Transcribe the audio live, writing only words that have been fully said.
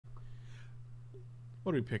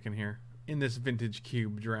What are we picking here in this vintage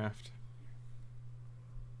cube draft?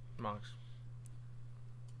 Mox.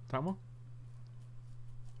 Tomo?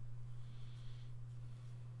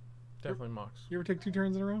 Definitely Mox. You ever take 2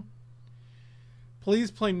 turns in a row? Please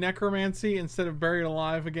play Necromancy instead of Buried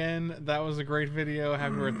Alive again. That was a great video.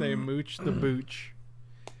 Happy birthday, Mooch the Booch.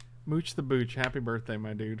 Mooch the Booch. Happy birthday,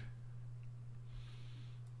 my dude.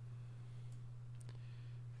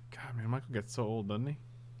 God, man, Michael gets so old, doesn't he?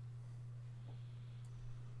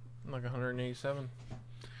 Like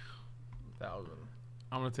 187,000.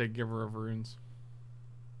 I'm going to take Giver of Runes.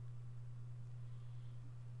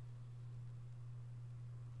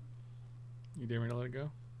 You dare me to let it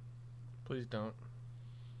go? Please don't.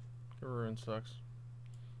 Ruin sucks.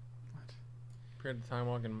 What? Compared to Time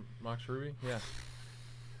Walk and Mox Ruby? Yeah.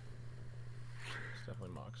 It's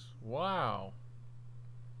definitely Mox. Wow.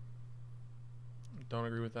 Don't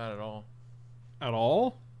agree with that at all. At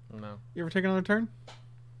all? No. You ever take another turn?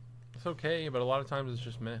 It's okay, but a lot of times it's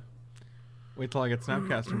just meh. Wait till I get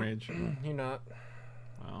Snapcaster Mage. You're not.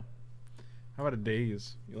 Wow. How about a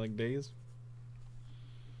Daze? You like Daze?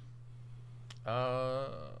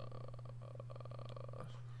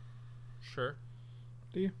 Sure.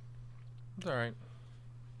 Do you? It's alright.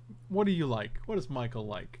 What do you like? What does Michael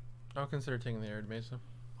like? I'll consider taking the Arid Mesa.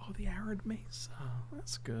 Oh, the Arid Mesa.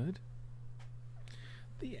 That's good.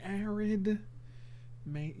 The Arid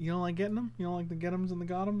Mesa. You don't like getting them? You don't like the get-ems and the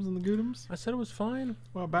got-ems and the gootums? I said it was fine.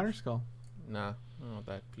 What about Batterskull? Nah. I don't want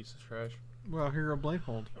that piece of trash. Well, Hero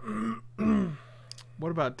Bladehold.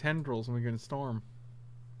 What about Tendrils when we get in Storm?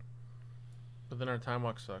 But then our Time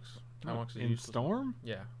Walk sucks. Time Walk's in useless. Storm?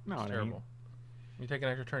 Yeah. No, it's it terrible. ain't. You take an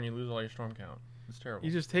extra turn, you lose all your storm count. It's terrible.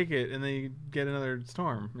 You just take it and then you get another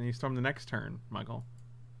storm and you storm the next turn, Michael.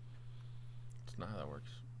 That's not how that works.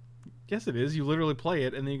 Yes, it is. You literally play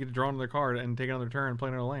it and then you get to draw another card and take another turn and play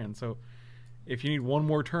another land. So if you need one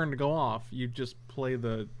more turn to go off, you just play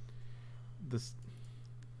this.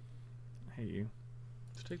 Hey, you.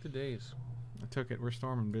 Just take the days. I took it. We're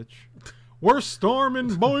storming, bitch. We're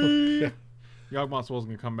storming, boy! Yawgmoth's Will's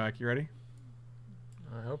gonna come back. You ready?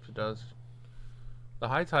 I hope it does. The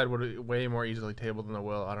High Tide would have way more easily tabled than the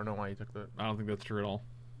Will. I don't know why you took the... I don't think that's true at all.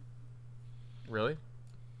 Really?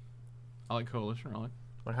 I like Coalition Relic.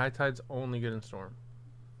 My High Tide's only good in Storm.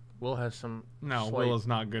 Will has some... No, slight... Will is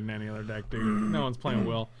not good in any other deck, dude. No one's playing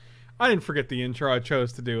Will. I didn't forget the intro. I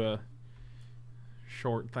chose to do a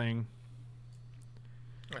short thing.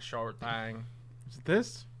 A short thing. Is it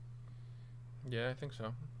this? Yeah, I think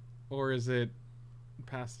so. Or is it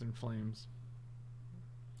Past in Flames?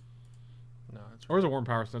 No, it's... Or is it Warm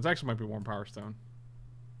Power Stone? It actually might be Warm Power Stone.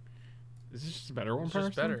 Is this just better Warm Power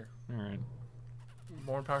just Stone? better. Alright.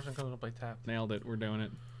 Warm Power Stone comes to play tap. Nailed it. We're doing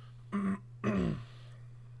it.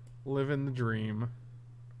 Living the dream.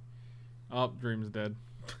 Oh, dream's dead.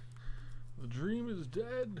 The dream is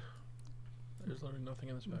dead. There's literally nothing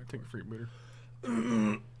in this back. Take a free booter.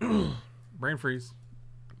 Brain freeze.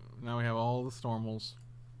 Now we have all the Stormals.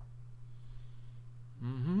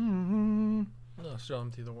 No, still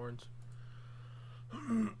empty the wards.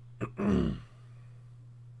 Hey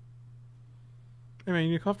man,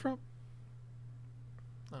 you need a cough drop?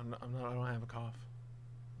 I'm not, I don't have a cough.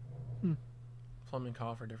 Phlegm and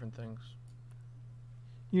cough are different things.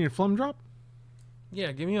 You need a phlegm drop?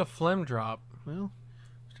 Yeah, give me a phlegm drop. Well,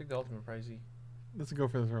 Just take the ultimate pricey. let's go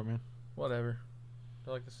for the throat, man. Whatever.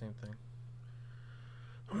 They're like the same thing.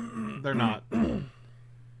 They're not.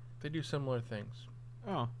 They do similar things.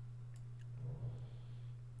 Oh.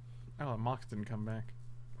 Oh, Mox didn't come back.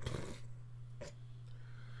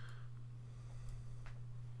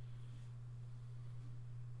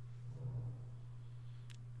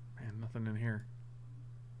 Man, nothing in here.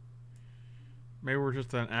 Maybe we're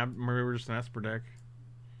just an Esper deck.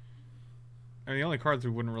 I mean, the only cards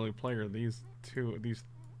we wouldn't really play are these two.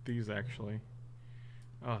 These actually.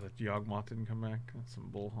 Oh, the Yawgmoth didn't come back. That's some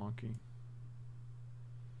bull honky.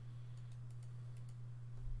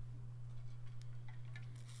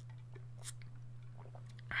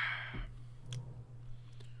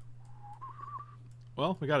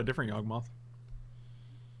 Well, we got a different Yawgmoth.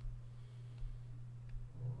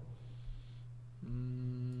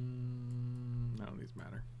 None of these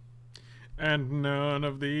matter. And none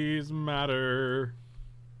of these matter.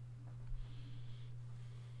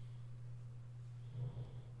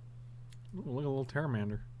 Ooh, look at a little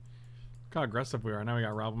Terramander. Look how aggressive we are. Now we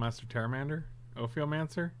got Ravelmaster Terramander.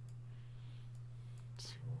 Ophiomancer.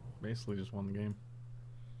 Basically just won the game.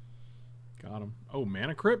 Got him. Oh,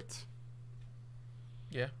 Mana Crypt.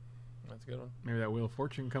 Yeah, that's a good one. Maybe that Wheel of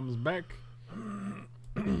Fortune comes back.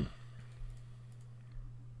 Man, we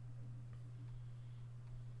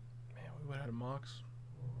would have had a Mox.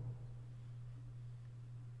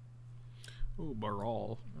 Ooh,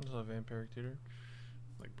 Brawl. This is a vampiric tutor.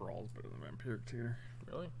 Like Brawl's better than Vampiric Tutor.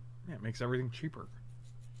 Really? Yeah, it makes everything cheaper.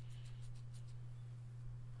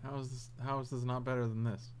 How is this not better than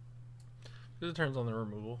this? Because it turns on the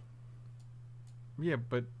removal. Yeah,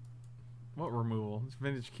 but what removal? It's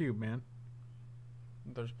Vintage Cube, man.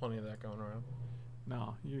 There's plenty of that going around.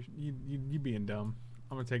 No, you being dumb.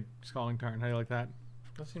 I'm gonna take Scalding Tarn. How do you like that?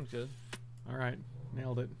 That seems good. All right,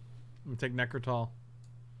 nailed it. I'm gonna take Necrotol.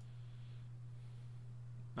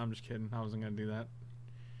 No, I'm just kidding. I wasn't gonna do that.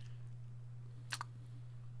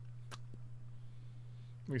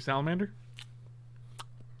 We Salamander?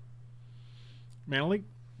 Mana Leak?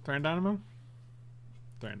 Thran Dynamo?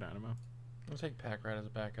 Thran Dynamo. I'll take Pack Rat as a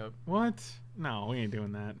backup. What? No, we ain't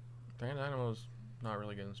doing that. Thran Dynamo's not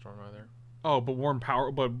really good in Storm either. Oh, but Warm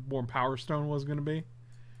Power Stone was gonna be?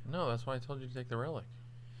 No, that's why I told you to take the Relic.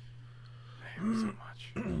 I hate him so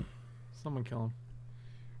much. Someone kill him.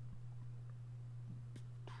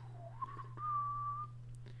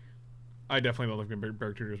 I definitely love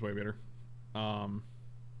Vampiric Tutor is way better. I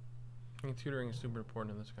think tutoring is super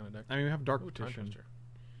important in this kind of deck. I mean, we have Dark Ooh, Petition. Time Twister.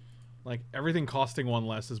 Like everything costing one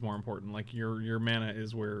less is more important. Like your mana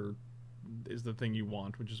is the thing you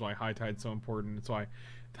want, which is why High Tide's so important. It's why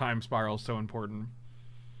Time Spiral is so important.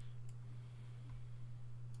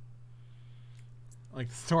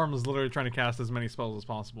 Like Storm is literally trying to cast as many spells as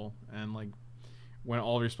possible, and like when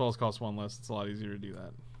all of your spells cost one less, it's a lot easier to do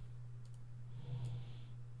that.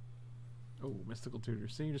 Oh, Mystical Tutor.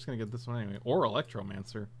 See, you're just gonna get this one anyway, or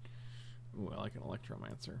Electromancer. Ooh, I like an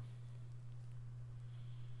Electromancer.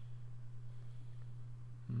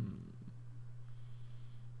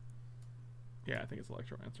 Yeah, I think it's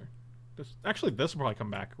Electromancer. This will probably come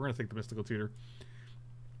back. We're gonna take the Mystical Tutor,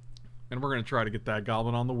 and we're gonna try to get that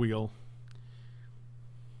Goblin on the wheel.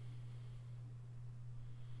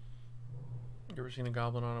 You ever seen a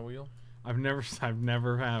goblin on a wheel? I've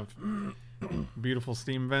never have. Beautiful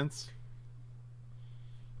steam vents.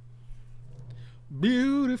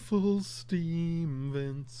 Beautiful steam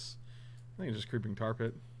vents. I think it's just Creeping Tar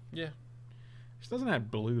Pit. Yeah. It doesn't have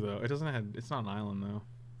blue though. It's not an island though.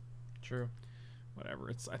 True. Whatever.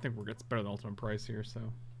 I think it's better than Ultimate Price here,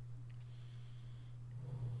 so.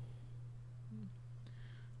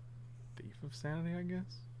 Thief of Sanity, I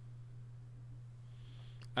guess.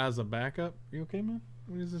 As a backup, you okay, man?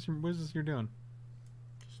 What is this you're doing?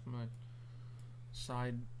 Just my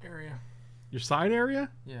side area. Your side area?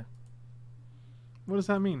 Yeah. What does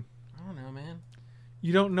that mean? I don't know, man.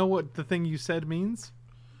 You don't know what the thing you said means?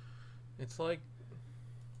 It's like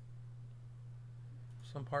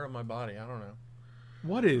some part of my body. I don't know.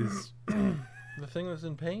 What is? The thing that's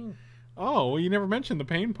in pain. Oh, well, you never mentioned the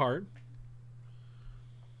pain part.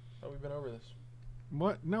 Oh, we've been over this.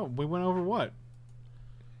 What? No, we went over what?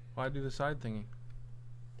 Why do the side thingy?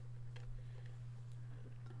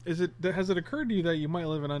 Has it occurred to you that you might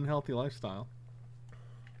live an unhealthy lifestyle?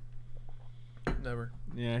 Never.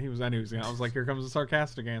 Yeah, I knew he was gonna. I was like, here comes a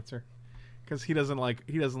sarcastic answer, because he doesn't like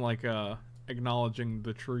acknowledging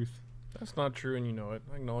the truth. That's not true, and you know it.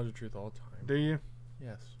 I acknowledge the truth all the time. Do you?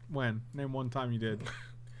 Yes. When? Name one time you did.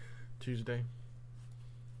 Tuesday.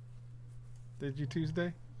 Did you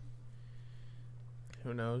Tuesday?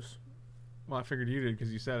 Who knows? Well, I figured you did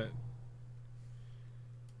because you said it.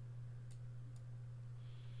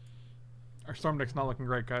 Our storm deck's not looking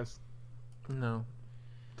great, guys. No,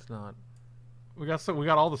 it's not. We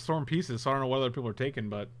got all the storm pieces, so I don't know what other people are taking,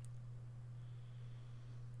 but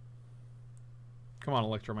come on,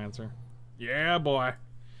 Electromancer. Yeah, boy.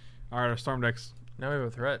 All right, our storm decks. Now we have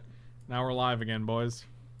a threat. Now we're live again, boys.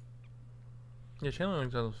 Yeah, channeling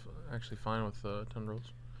is actually fine with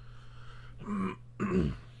tendrils.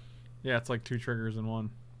 Yeah, it's like 2 triggers in one.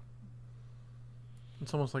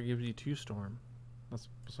 It's almost like it gives you 2 storm. That's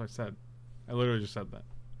what I said. I literally just said that.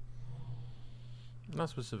 Not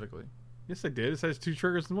specifically. Yes, I did. It says 2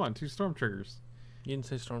 triggers in one. 2 storm triggers. You didn't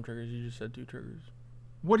say storm triggers. You just said 2 triggers.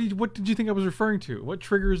 What did you think I was referring to? What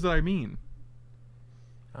triggers did I mean?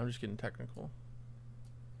 I'm just getting technical.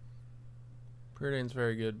 Preordain's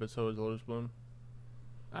very good, but so is Lotus Bloom.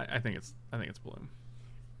 I think it's Bloom.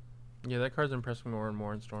 Yeah, that card's impressed me more and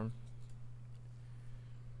more in Storm.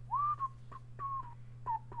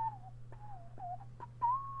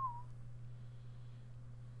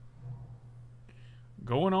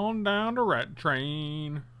 Going on down the rat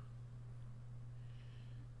train.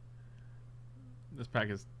 This pack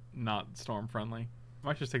is not storm friendly. I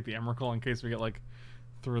might just take the Emrakul in case we get like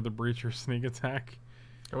through the breach or sneak attack.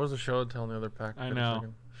 There was a show telling the other pack. I know.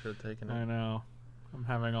 Should have taken it. I know. I'm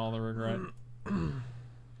having all the regret.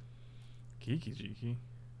 Geeky Jeeky.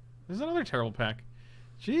 There's another terrible pack.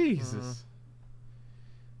 Jesus.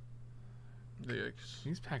 Yikes.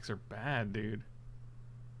 These packs are bad, dude.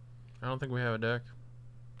 I don't think we have a deck.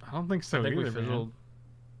 I don't think so I think either, we fizzled.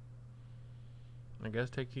 man. I guess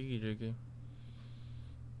take Kiki Jiki.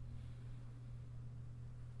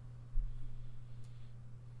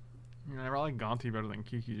 I like Gonti better than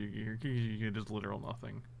Kiki Jiki here. Kiki Jiki does literal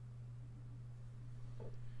nothing.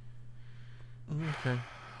 Okay.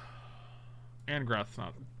 Angrath's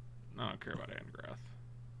not... I don't care about Angrath.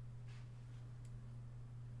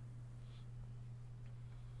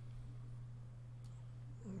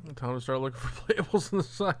 Time to start looking for playables in the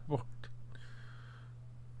sideboard.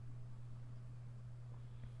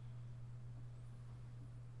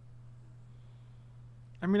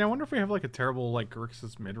 I mean, I wonder if we have like a terrible like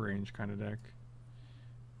Grixis mid-range kind of deck.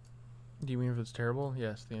 Do you mean if it's terrible?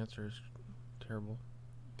 Yes, the answer is terrible.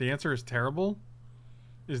 The answer is terrible?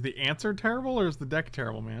 Is the answer terrible or is the deck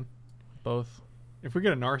terrible, man? Both. If we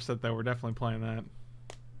get a Narset, though, we're definitely playing that.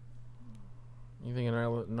 You think an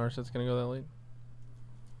Narset's gonna go that late?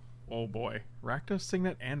 Oh boy. Rakdos,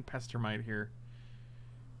 Signet, and Pestermite here.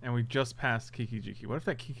 And we just passed Kiki Jiki. What if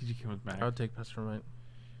that Kiki Jiki comes back? I would take Pestermite.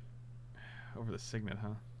 Over the Signet,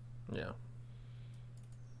 huh? Yeah.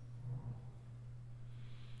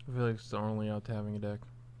 I feel like it's the only out to having a deck.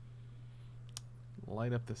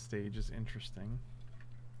 Light up the stage is interesting.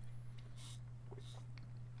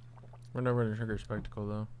 We're never gonna trigger Spectacle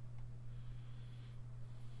though.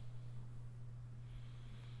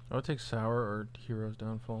 I would take Sour or Hero's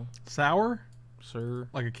Downfall. Sour? Sir.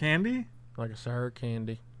 Like a candy? Like a sour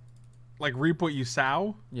candy. Like reap what you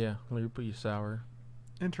sow? Yeah, let me put you sour.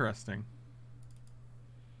 Interesting.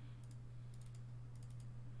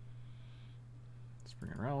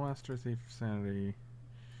 Spring and Railmaster, Thief of Sanity,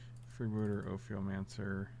 Freebooter,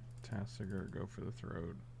 Ophiomancer, Tassiger, Go for the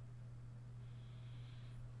Throat.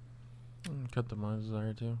 Cut the Mind's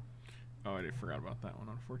Desire too. Oh, I forgot about that one,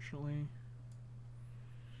 unfortunately.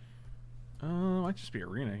 Might just be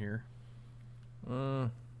Arena here. Going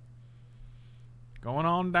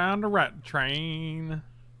on down the rat train.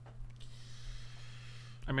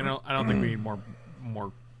 I mean, I don't think we need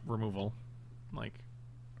more removal. Like,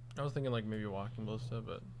 I was thinking like maybe Walking Ballista,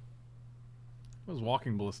 but what does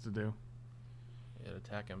Walking Ballista do? it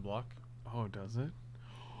attack and block. Oh, does it?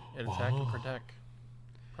 It attack and protect.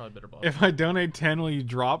 Probably better block. If I donate 10, will you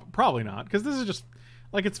drop? Probably not, because this is just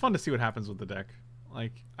like it's fun to see what happens with the deck.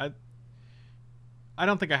 Like I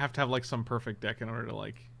don't think I have to have like some perfect deck in order to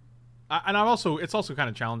like. And it's also kind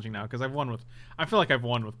of challenging now because I feel like I've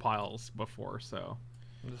won with piles before, so.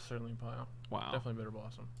 This is certainly a pile. Wow. Definitely Bitter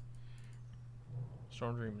Blossom.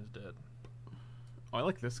 Storm Dream is dead. Oh, I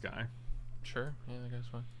like this guy. Sure. Yeah, that guy's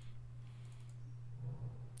fine.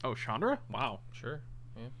 Oh, Chandra? Wow. Sure.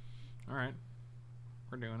 Yeah. All right.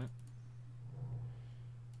 We're doing it.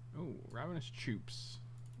 Oh, Ravenous Choops.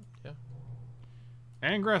 Yeah.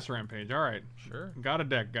 And Grass Rampage. All right. Sure. Got a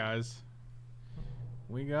deck, guys.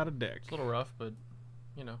 We got a deck. It's a little rough, but,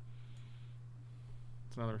 you know.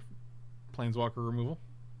 It's another Planeswalker removal.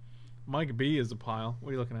 Mike B is a pile. What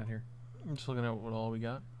are you looking at here? I'm just looking at what all we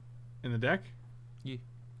got. In the deck? Yeah.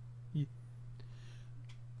 Yeah.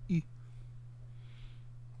 Yeah.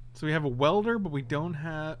 So we have a Welder, but we don't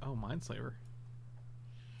have... Oh, Mindslaver.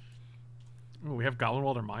 Oh, we have Goblin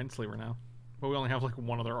Welder Mindslaver now. But we only have like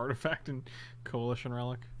one other artifact in Coalition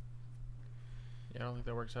Relic. Yeah, I don't think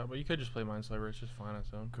that works out, but you could just play Mindslaver. It's just fine on its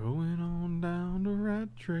own. Going on down the rat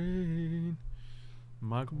train.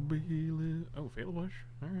 Michael B. Oh, Fatal Push.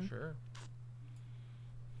 All right. Sure.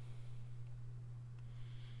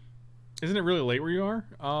 Isn't it really late where you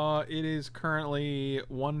are? It is currently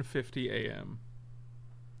 1:50 a.m.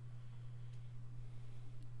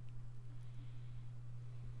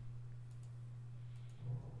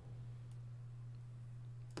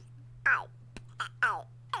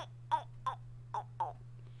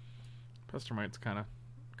 Pestermite's kind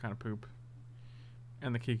of poop.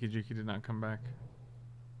 And the Kiki Jiki did not come back.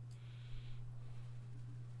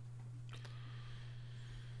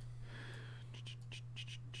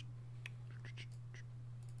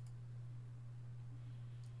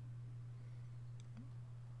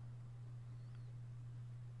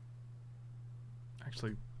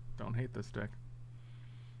 Actually, don't hate this deck.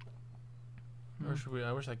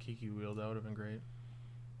 I wish that Kiki wheeled. That would have been great.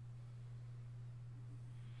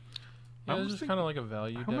 I Yeah, almost it's just think- kind of like a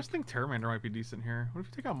value I deck. almost think Terramander might be decent here. What if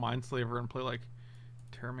you take out Mindslaver and play like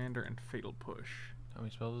Terramander and Fatal Push? How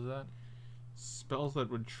many spells is that? Spells that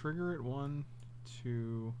would trigger it. 1,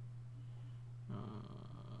 2.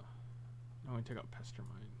 Oh, we take out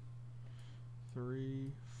Pestermite.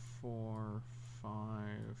 3, 4,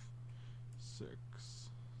 5, 6,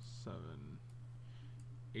 7,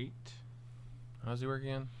 8. How's he work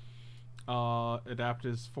again? Adapt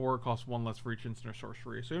is 4, costs 1 less for each instant or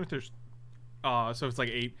sorcery. So even if there's, so it's like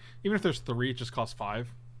 8. Even if there's 3, it just costs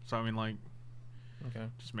 5. So I mean, like, Okay.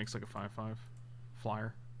 just makes like a 5/5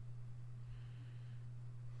 flyer.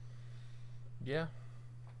 Yeah.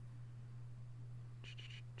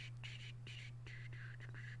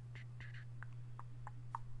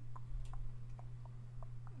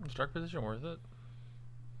 Is Dark Position worth it?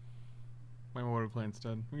 Wait, what would we play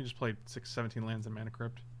instead? We can just play 17 lands in Mana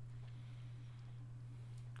Crypt.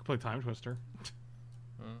 Could play Time Twister.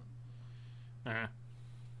 Yeah,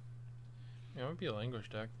 it might be a Languish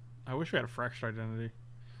deck. I wish we had a Fractured Identity.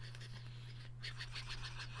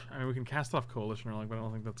 I mean, we can cast off Coalition Relic, but I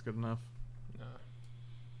don't think that's good enough. Nah.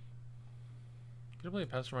 Could play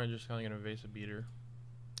Pestermine just kind of an evasive beater.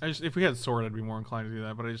 If we had Sword, I'd be more inclined to do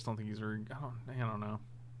that, but I just don't think he's very. I don't know.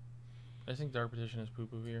 I think Dark Petition is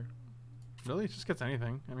poo-poo here. Really, it just gets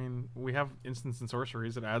anything. I mean, we have instants and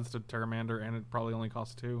sorceries. It adds to Terramander, and it probably only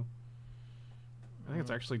costs 2. I think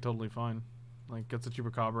it's actually totally fine. Like, gets a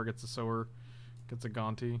Chupacabra, gets a Sower, gets a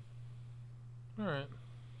Gonti. Alright.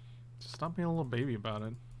 Just stop being a little baby about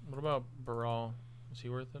it. What about Baral? Is he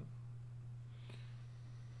worth it?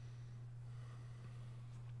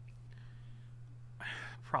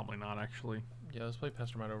 Probably not, actually. Yeah, let's play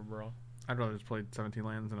Pestermine over Baral. I'd rather just play 17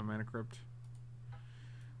 lands in a Mana Crypt.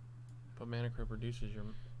 But Mana Crypt reduces your...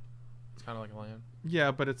 It's kind of like a land.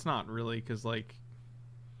 Yeah, but it's not really, because, like...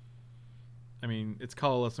 I mean, it's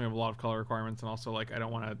colorless and we have a lot of color requirements, and also, like, I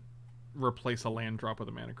don't want to replace a land drop with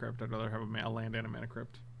a Mana Crypt. I'd rather have a land and a Mana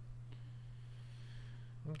Crypt.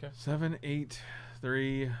 Okay. 7, 8,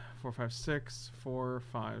 3, 4, 5, 6, 4,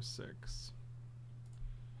 5, 6.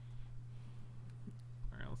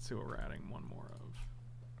 Alright, let's see what we're adding one more of.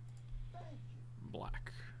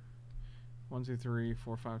 Black. 1, 2, 3,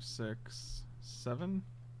 4, 5, 6, 7.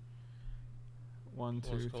 1,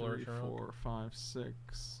 2, 3, 4, 5,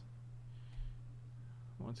 6.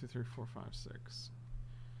 1, 2, 3, 4, 5, 6.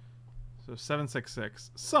 So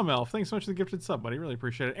 766. Some Elf, thanks so much for the gifted sub, buddy. Really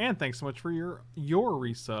appreciate it. And thanks so much for your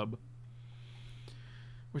resub.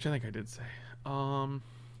 Which I think I did say. 1,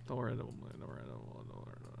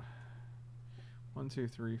 2,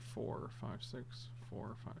 3, 4, 5, 6,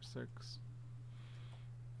 4, 5, 6,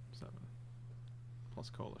 7. Plus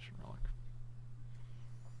Coalition Relic.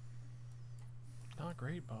 Not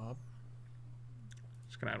great, Bob.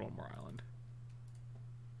 Just gonna add one more island.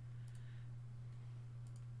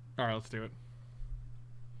 Alright, let's do it.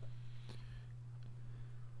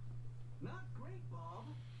 Not great, Bob.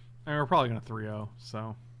 I mean, we're probably gonna 3-0,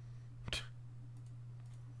 so.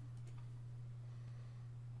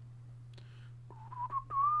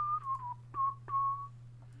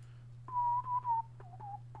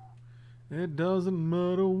 It doesn't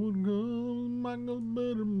matter what goes, Michael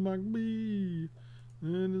better, Mike B. It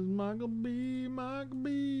is Michael B, Mike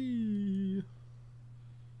B.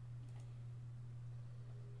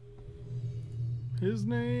 His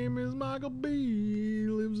name is Michael B.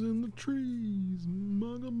 Lives in the trees.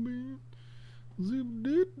 Michael B. Zip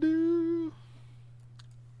doo doo.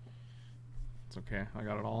 It's okay. I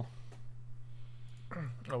got it all.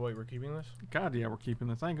 Oh wait, we're keeping this? God, yeah, we're keeping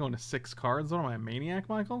this. I ain't going to 6 cards. What am I, a maniac,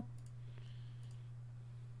 Michael?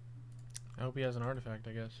 I hope he has an artifact,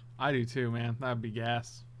 I guess. I do too, man. That'd be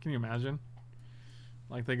gas. Can you imagine?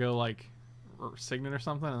 Like they go like Signet or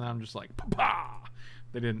something, and I'm just like, pa.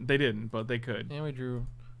 They didn't, but they could. And we drew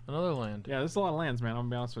another land. Yeah, there's a lot of lands, man. I'm gonna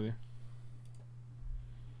be honest with you.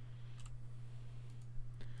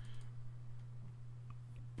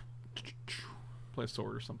 Play a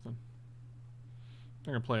sword or something.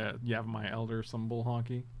 They're gonna play a Yavimaya Elder or some bull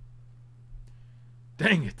honky.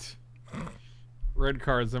 Dang it! Red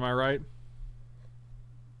cards, am I right?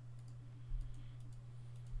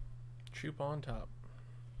 Troop on top.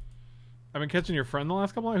 I've been catching your friend the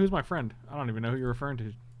last couple of Who's my friend? I don't even know who you're referring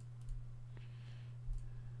to.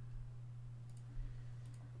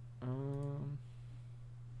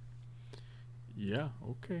 Yeah,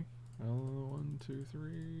 okay. 1, 2,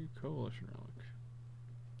 3, Coalition Relic.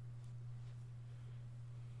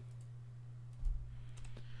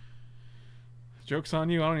 Joke's on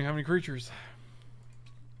you, I don't even have any creatures.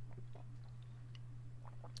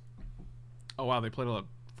 Oh wow, they played a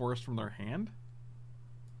forest from their hand?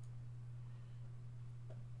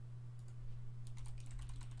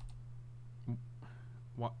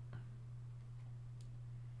 What?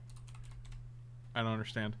 I don't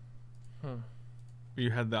understand. You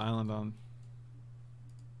had the island on.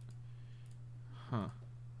 Huh.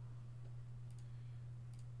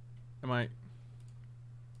 Am I...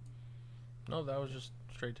 No, that was just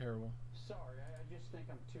straight terrible. Sorry, I just think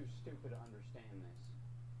I'm too stupid to understand this.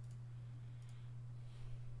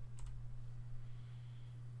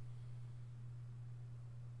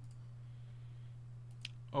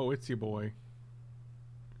 Oh, it's your boy.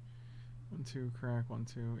 1, 2, crack, 1,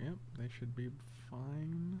 2. Yep, they should be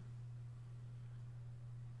fine.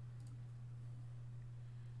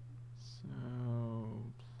 So,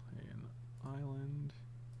 play an island.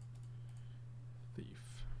 Thief.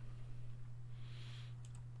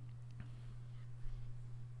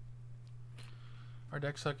 Our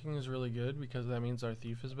deck sucking is really good because that means our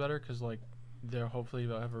thief is better because like they're hopefully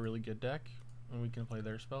they'll have a really good deck and we can play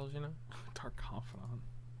their spells, you know? Dark Confidant.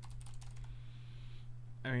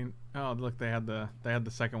 I mean, oh look, they had the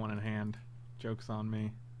second one in hand. Joke's on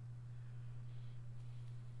me.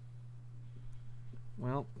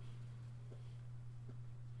 Well,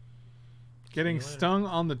 getting stung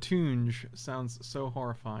on the tunge sounds so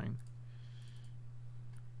horrifying.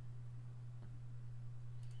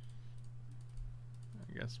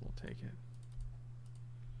 I guess we'll take it.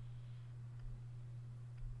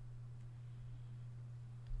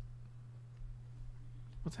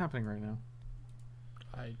 What's happening right now?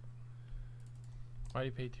 Why do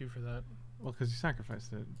you pay 2 for that? Well, because you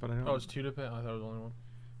sacrificed it, but I don't. Oh, it's 2 to pay? I thought it was only 1.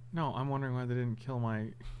 No, I'm wondering why they didn't kill my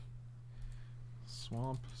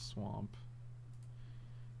swamp.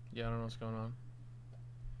 Yeah, I don't know what's going on.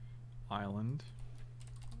 Island.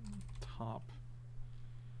 Top.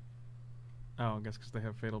 Oh, I guess because they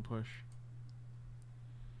have Fatal Push.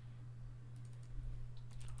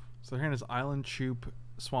 So their hand is Island, Choop,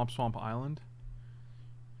 Swamp, Island.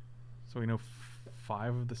 So we know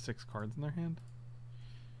 5 of the 6 cards in their hand.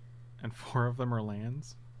 And 4 of them are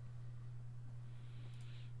lands.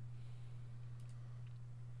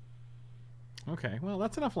 Okay, well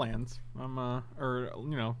that's enough lands. Or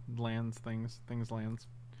you know, lands, things, lands,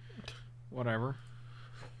 whatever.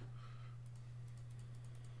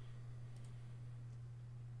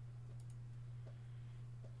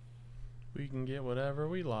 We can get whatever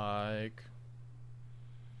we like.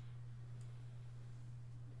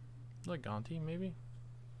 Like Gonti, maybe?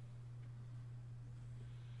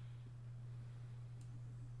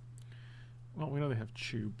 Well, we know they have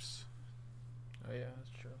Choops. Oh yeah, that's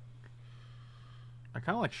true. I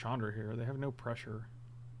kind of like Chandra here. They have no pressure.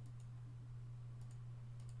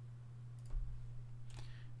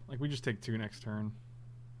 Like, we just take 2 next turn.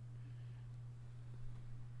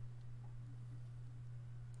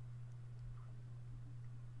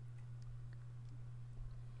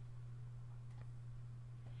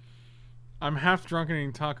 I'm half drunk and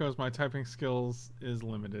eating tacos. My typing skills is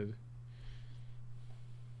limited.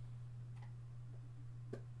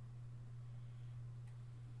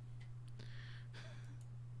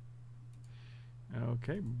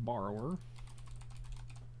 Okay, borrower.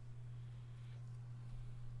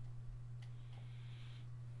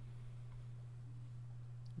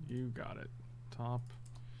 You got it. Top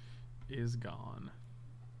is gone.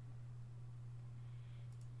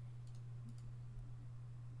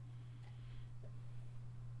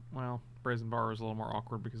 Well, Brazen Borrower is a little more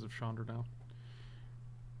awkward because of Chandra now.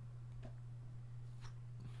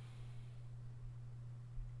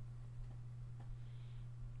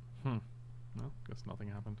 Well, guess nothing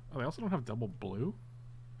happened. Oh, they also don't have double blue?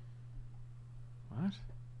 What?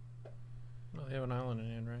 Well, they have an island in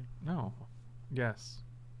hand, right? No. Yes.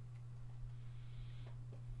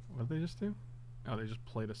 What did they just do? Oh, they just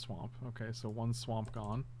played a swamp. Okay, so 1 swamp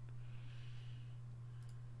gone.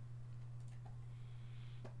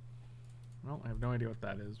 Well, I have no idea what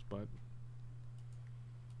that is, but...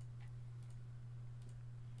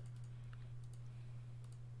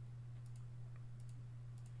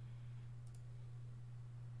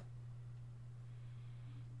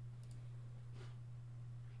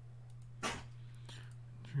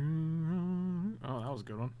 Oh, that was a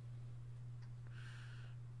good one.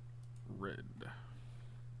 Red.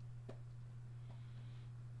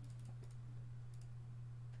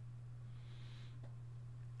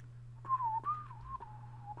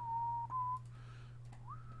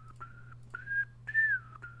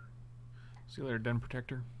 See you later, Den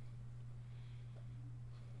Protector.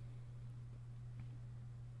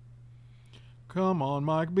 Come on,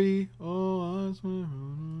 Mike B. Oh, I swear,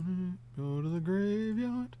 go to the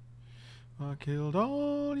graveyard. I killed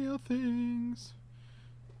all your things.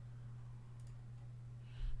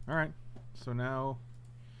 Alright, so now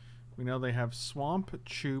we know they have Swamp,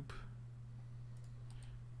 Choop.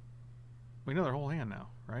 We know their whole hand now,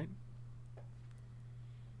 right?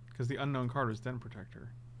 Because the unknown card was Den Protector.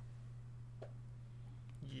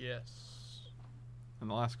 Yes. And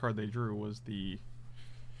the last card they drew was the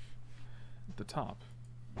top.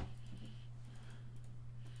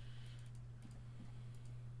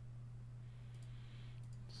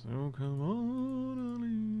 So come on,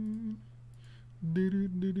 Eileen.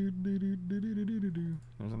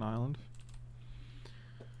 There's an island.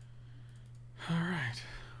 Alright.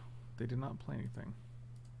 They did not play anything.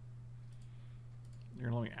 You're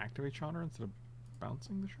gonna let me activate Chandra instead of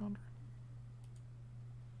bouncing the Chandra?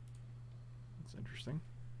 That's interesting.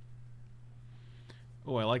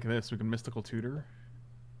 Oh, I like this. We can Mystical Tutor.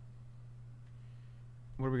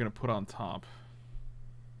 What are we gonna put on top?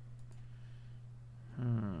 Do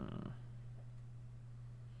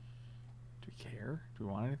we care? Do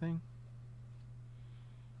we want anything?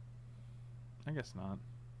 I guess not.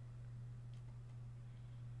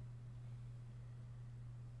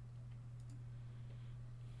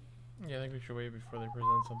 Yeah, I think we should wait before they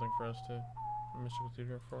present something for us to Mystical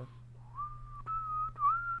Tutor for.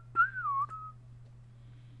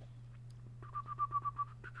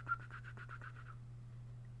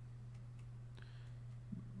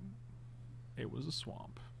 It was a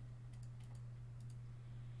swamp.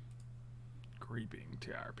 Creeping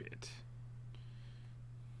tar pit.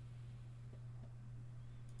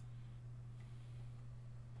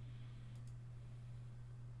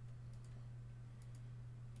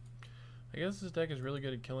 I guess this deck is really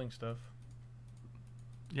good at killing stuff.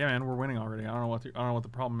 Yeah, man, we're winning already. I don't know what the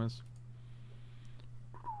problem is.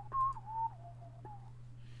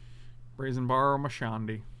 Brazen Bar or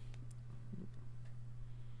Mashandi.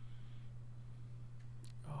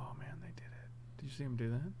 Oh man, they did it. Did you see him do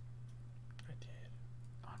that? I did.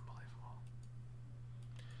 Unbelievable.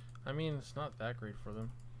 I mean, it's not that great for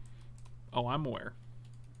them. Oh, I'm aware.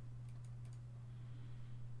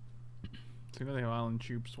 So you know they have Island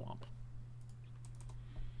Tube Swamp.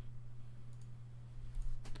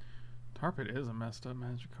 Tar Pit is a messed up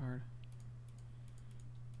magic card.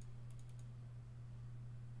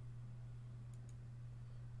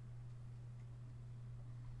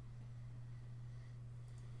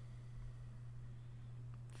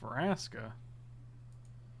 Vraska.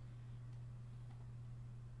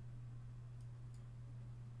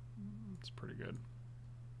 It's pretty good.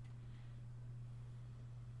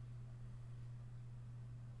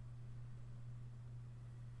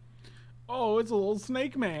 Oh, it's a little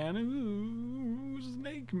snake man. Ooh,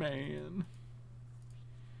 snake man.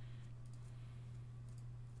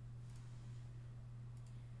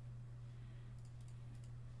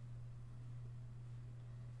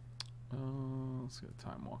 Let's get a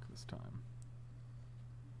time walk this time.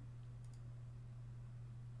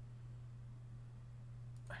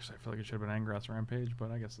 Actually, I feel like it should have been Angrass Rampage,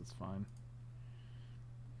 but I guess it's fine.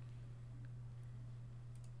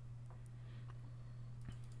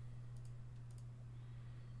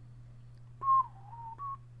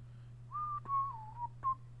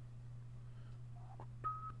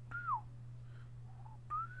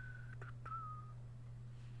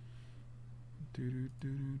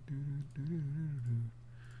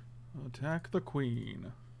 Attack the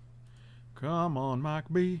queen. Come on, Mike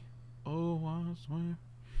B. Oh, I swear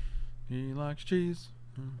he likes cheese.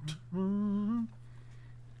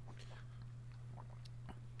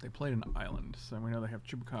 They played an island, so we know they have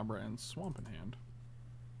Chupacabra and Swamp in hand.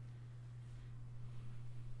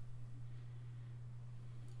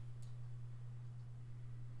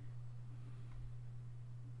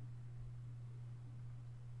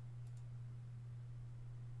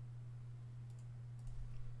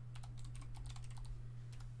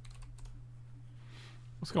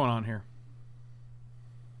 What's going on here?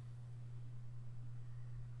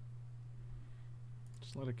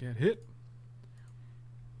 Just let it get hit.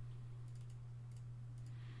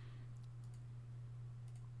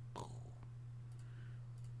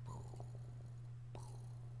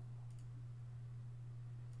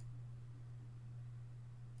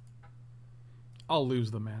 I'll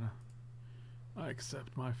lose the mana. I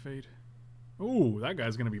accept my fate. Ooh, that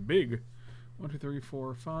guy's gonna be big. 1, 2, 3,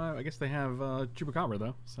 4, 5. I guess they have Chupacabra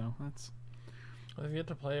though, so that's. Well, they've yet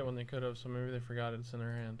to play it when they could have, so maybe they forgot it's in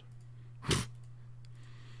their hand.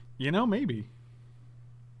 You know, maybe.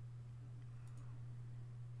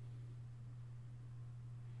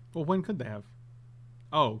 Well, when could they have?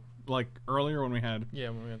 Oh, like earlier when we had. Yeah,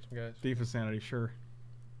 when we had some guys. Thief of Sanity, sure.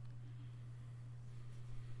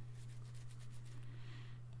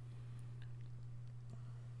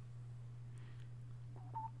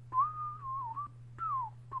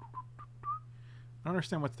 I don't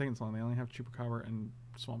understand what's taking so long. They only have Chupacabra and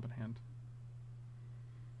Swamp in hand.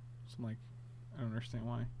 So I'm like, I don't understand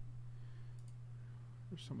why.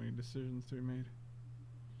 There's so many decisions to be made.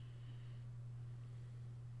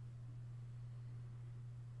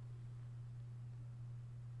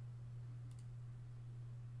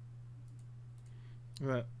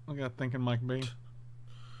 Look at that thinking Mike B.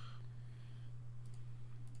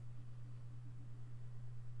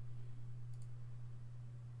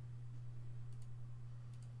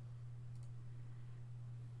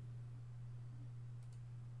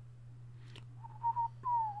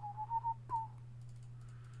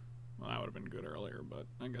 that would have been good earlier, but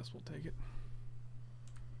I guess we'll take it.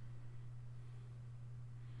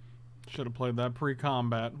 Should have played that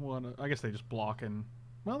pre-combat. What? I guess they just block and...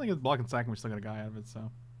 Well, I think it's block and sack and we still got a guy out of it,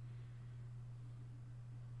 so...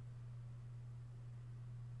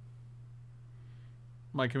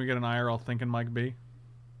 Mike, can we get an IRL thinking Mike B?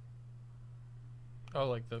 Oh,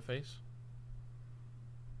 like the face?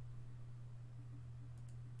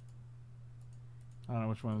 I don't know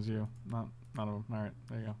which one is you. None of them. Alright,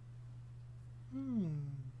 there you go.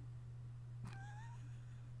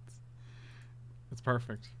 It's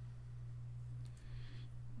perfect.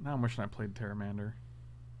 Now I'm wishing I played Terramander.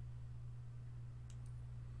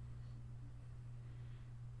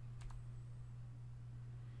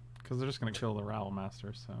 Because they're just going to kill the Rabble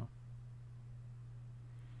Master, so...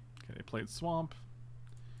 Okay, they played Swamp.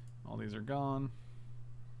 All these are gone.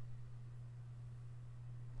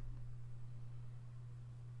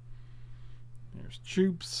 There's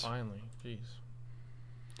Choops. Finally, jeez.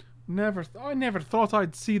 I never thought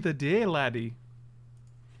I'd see the day, laddie.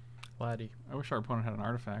 Laddie. I wish our opponent had an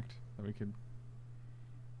artifact that we could...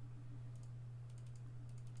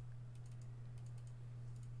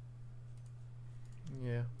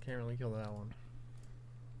 Yeah, can't really kill that one.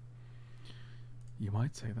 You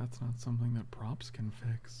might say that's not something that props can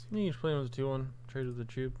fix. You just play him as a 2-1, trade with the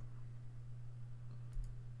tube.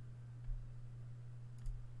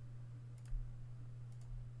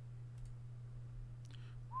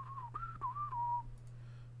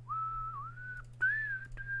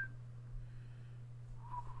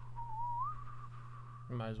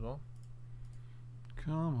 Might as well.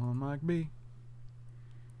 Come on, Mike B.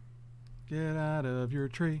 Get out of your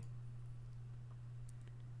tree.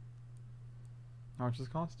 How much does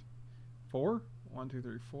it cost? 4? 1, 2,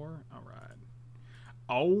 3, 4. Alright.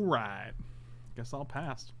 Alright. Guess I'll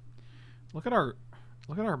pass. Look at our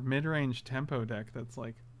mid-range tempo deck that's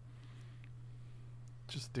like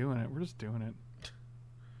just doing it. We're just doing it.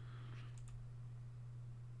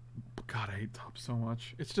 God, I hate top so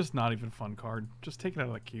much. It's just not even a fun card. Just take it out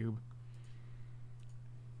of the cube.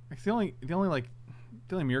 Like the only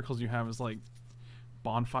miracles you have is like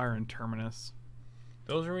Bonfire and Terminus.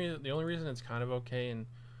 Those are the only reason it's kind of okay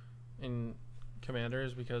in Commander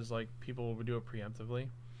is because like people would do it preemptively.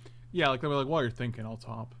 Yeah, like they'll be like, while you're thinking, I'll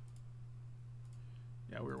top.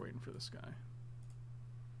 Yeah, we were waiting for this guy.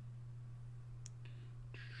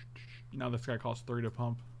 Now this guy costs 3 to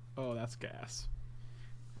pump. Oh, that's gas.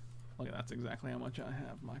 Look, that's exactly how much I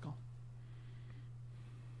have, Michael.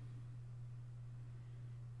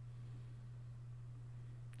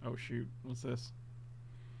 Oh shoot, what's this?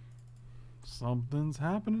 Something's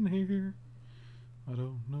happening here. I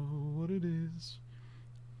don't know what it is.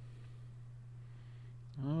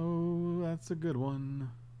 Oh, that's a good one.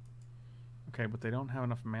 Okay, but they don't have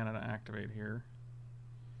enough mana to activate here.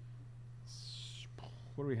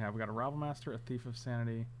 What do we have? We got a Rabble Master, a Thief of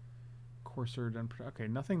Sanity, Courser, okay,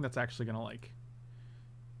 nothing that's actually gonna like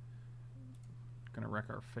wreck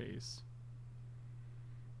our face.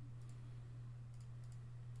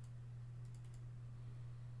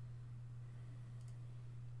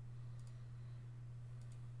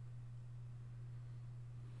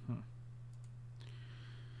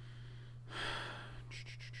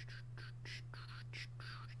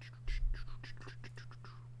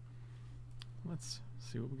 Let's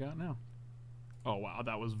see what we got now. Oh wow,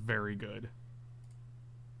 that was very good.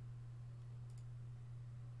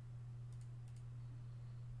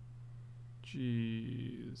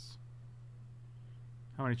 Jeez.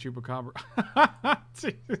 How many Chupacabra?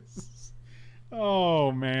 Jesus.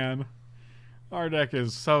 Oh man. Our deck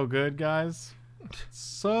is so good, guys.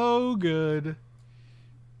 So good.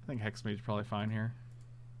 I think Hexmage's probably fine here.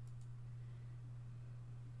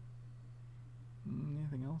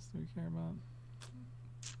 Anything else that we care about?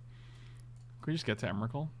 Can we just get to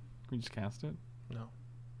Emrakul? Can we just cast it? No.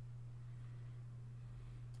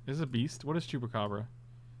 Is it a beast? What is Chupacabra?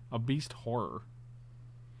 A beast horror.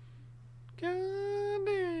 God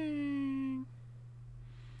dang.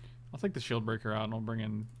 I'll take the Shieldbreaker out and I'll bring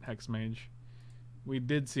in Hexmage. We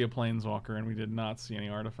did see a Planeswalker and we did not see any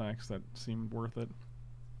artifacts that seemed worth it.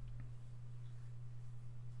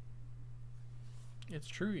 It's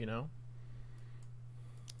true, you know.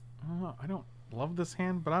 I don't love this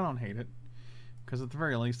hand, but I don't hate it. Because at the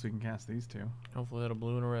very least we can cast these two. Hopefully that a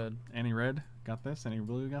blue and a red. Any red? Got this. Any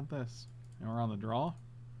blue? Got this. And we're on the draw.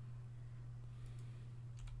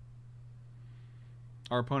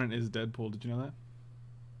 Our opponent is Deadpool. Did you know that?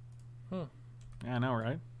 Huh. Yeah, I know,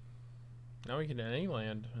 right? Now we can hit any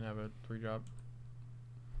land and have a 3-drop.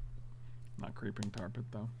 Not creeping tar pit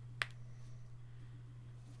though.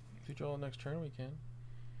 If you draw the next turn, we can.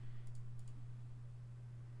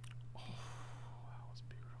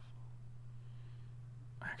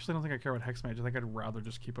 actually don't think I care about Hex Mage. I think I'd rather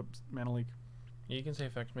just keep up Mana Leak. Yeah, you can say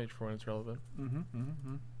Hex Mage for when it's relevant.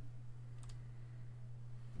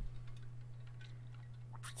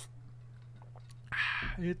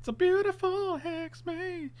 It's a beautiful Hex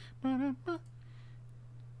Mage.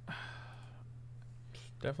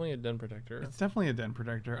 Definitely a Den Protector. It's definitely a Den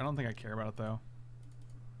Protector. I don't think I care about it though.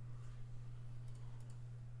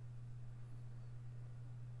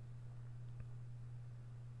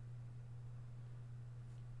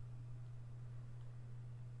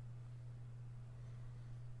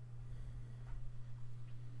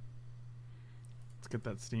 Let's get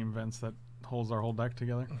that steam vents that holds our whole deck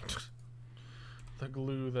together. The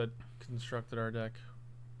glue that constructed our deck.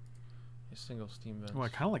 A single steam vent. Oh, I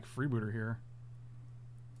kind of like Freebooter here.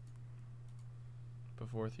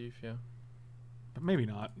 Before Thief, yeah. But maybe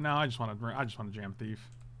not. No, I just want to jam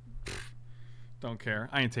Thief. Don't care.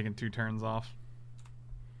 I ain't taking 2 turns off.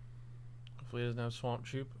 Hopefully it doesn't have Swamp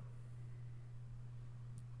Choop.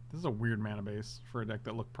 This is a weird mana base for a deck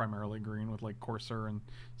that looked primarily green with like Corsair and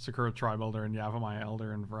Sakura Tribe Elder and Yavimaya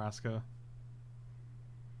Elder and Vraska.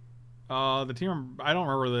 The team I don't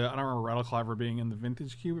remember Rattleclaver being in the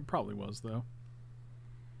Vintage Cube. It probably was though.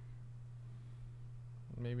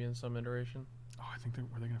 Maybe in some iteration. Oh, I think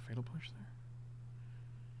were they gonna Fatal Push there?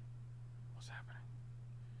 What's happening?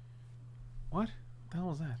 What the hell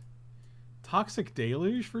was that? Toxic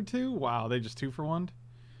Deluge for 2? Wow, they just 2 for 1?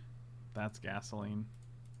 That's gasoline.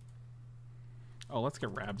 Oh, let's get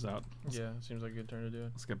Rabs out. Yeah, seems like a good turn to do it.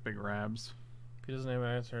 Let's get big Rabs. If he doesn't have an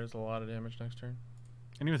answer, it's a lot of damage next turn.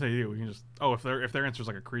 And even if they do, we can just... Oh, if their answer's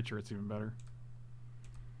like a creature, it's even better.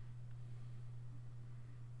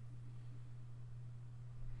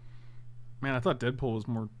 Man, I thought Deadpool was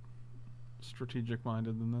more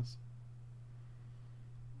strategic-minded than this.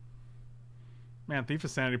 Man, Thief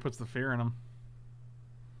of Sanity puts the fear in him.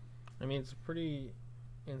 I mean, it's a pretty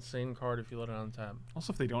insane card if you let it on tap.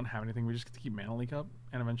 Also, if they don't have anything, we just get to keep Mana Leak up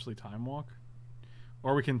and eventually Time Walk.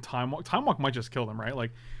 Or we can Time Walk. Time Walk might just kill them, right?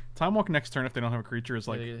 Like, Time Walk next turn if they don't have a creature is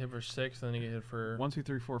like... They get hit for 6, then you get hit for... 1, 2,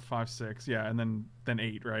 3, 4, 5, 6. Yeah, and then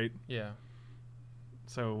 8, right? Yeah.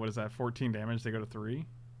 So, what is that? 14 damage, they go to 3?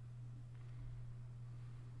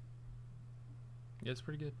 Yeah, it's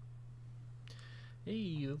pretty good.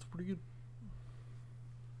 Hey, that's pretty good.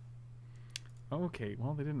 Okay,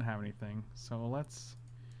 well, they didn't have anything. So, let's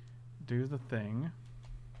do the thing.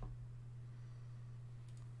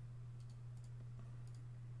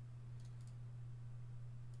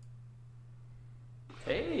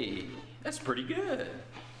 Hey, that's pretty good.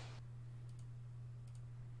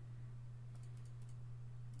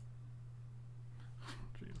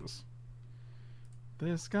 Jesus.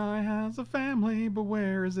 This guy has a family, but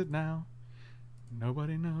where is it now?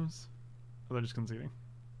 Nobody knows. Oh, they're just conceding.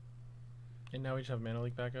 And now we just have Mana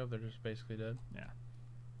Leak back up. They're just basically dead. Yeah.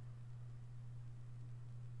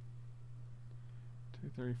 2,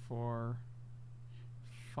 3, 4,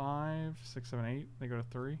 5, 6, 7, 8. They go to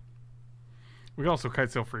 3. We could also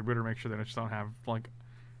Kitesail Freebooter, make sure they just don't have, like...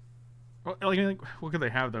 Well, like, what could they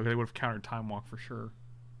have, though? They would have countered Time Walk for sure.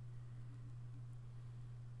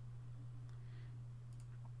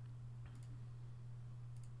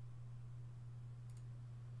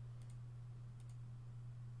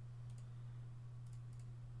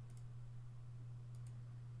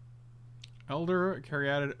 Elder,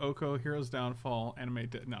 Caryatid, Oko, Hero's Downfall,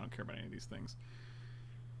 Animate... No, I don't care about any of these things.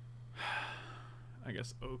 I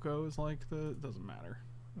guess Oko is like the... Doesn't matter.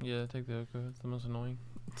 Yeah, take the Oko. It's the most annoying.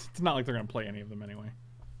 It's not like they're going to play any of them anyway.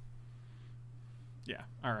 Yeah,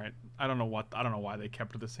 alright. I don't know why they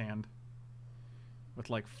kept this hand.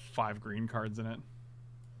 With like 5 green cards in it.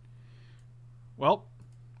 Well,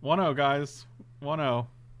 1-0, guys. 1-0.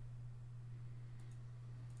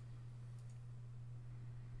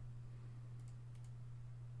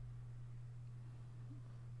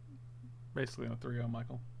 Basically a 3-0,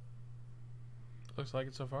 Michael. Looks like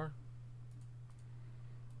it so far.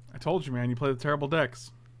 I told you, man, you play the terrible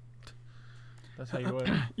decks. That's how you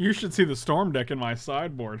win. You should see the Storm deck in my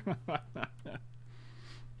sideboard.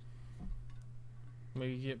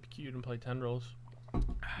 Maybe you get cute and play Tendrils.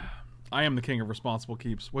 I am the king of responsible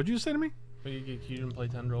keeps. What'd you say to me? Maybe you get cute and play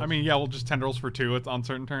Tendrils. I mean, yeah, we'll just Tendrils for 2 on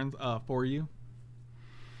certain turns for you.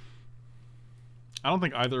 I don't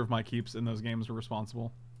think either of my keeps in those games were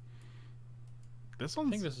responsible. This one's...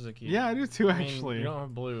 I think this is a keep. Yeah, I do too, I mean, actually. you don't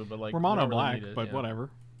have blue, but like... We're mono we don't really black, need it, but yeah.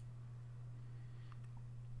 whatever.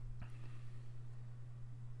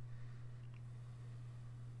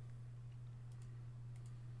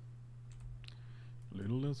 A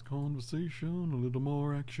little less conversation, a little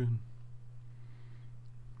more action.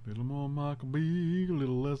 A little more Michael B, a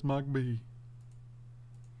little less Mike B.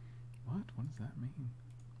 What? What does that mean?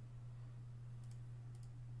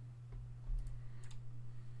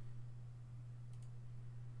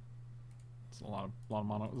 a lot of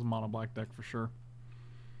mono. It was a mono black deck for sure.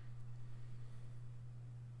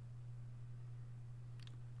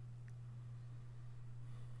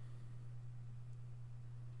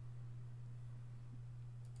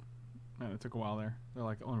 Man, it took a while there. They're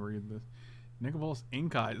like, I want to read this. Nicobolus,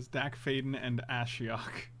 Ink Eyes, Dak Faden, and Ashiok.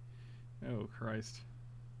 Oh, Christ.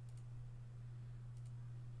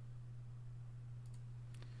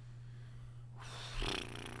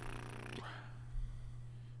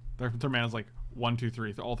 Their mana is like 1, 2,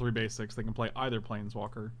 3. All 3 basics. They can play either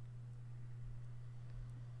Planeswalker.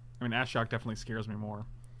 I mean, Ashiok definitely scares me more.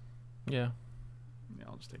 Yeah. Yeah,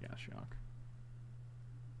 I'll just take Ashiok.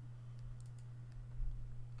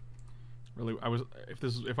 Really,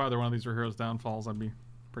 if either one of these were Heroes Downfalls, I'd be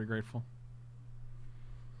pretty grateful.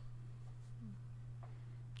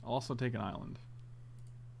 I'll also take an island.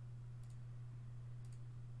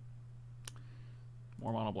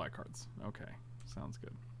 More mono black cards. Okay, sounds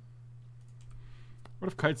good. What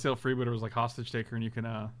if Kite Sail Freebooter was like Hostage Taker and you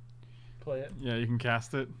can play it? Yeah, you can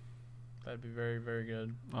cast it. That'd be very, very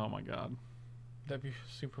good. Oh my god. That'd be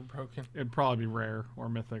super broken. It'd probably be rare or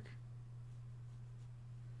mythic.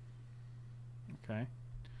 Okay.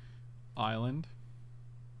 Island.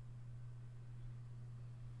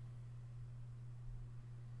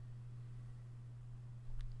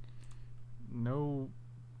 No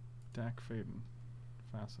Dak Faden.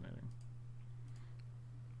 Fascinating.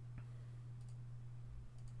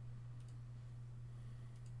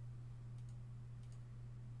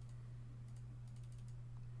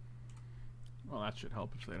 Well, that should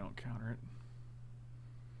help if they don't counter it.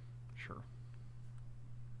 Sure.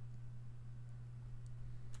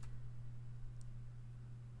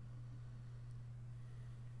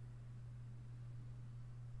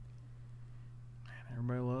 Man,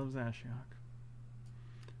 everybody loves Ashiok.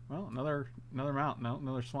 Well, another mountain. No,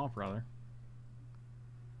 another swamp rather.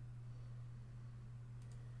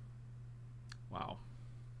 Wow.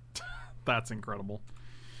 That's incredible.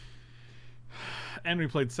 And we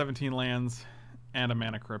played 17 lands and a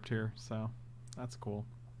mana crypt here, so that's cool.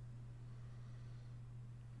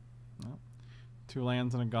 Well, 2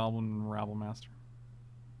 lands and a goblin and Rabble Master.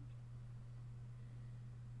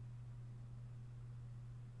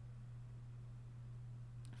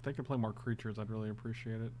 If they could play more creatures, I'd really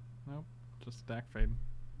appreciate it. Nope, just Dak Fade.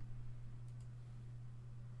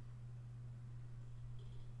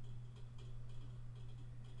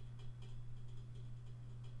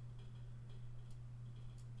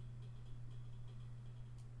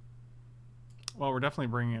 Well, we're definitely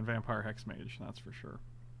bringing in Vampire Hexmage, that's for sure.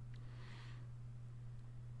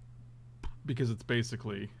 Because it's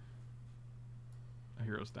basically a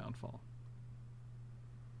Hero's Downfall.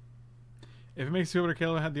 If it makes you able to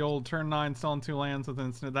kill, had the old turn 9 selling 2 lands with an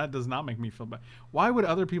instant, that does not make me feel bad. Why would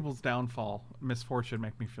other people's downfall, misfortune,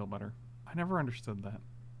 make me feel better? I never understood that.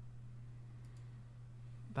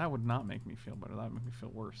 That would not make me feel better. That would make me feel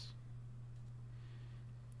worse.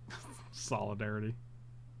 Solidarity.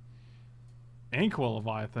 Inkwell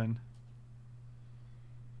Leviathan.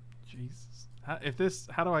 Jesus. How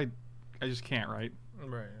do I just can't, right?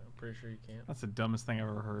 Right, I'm pretty sure you can't. That's the dumbest thing I've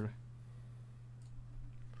ever heard.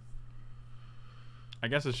 I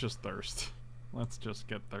guess it's just thirst. Let's just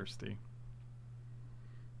get thirsty.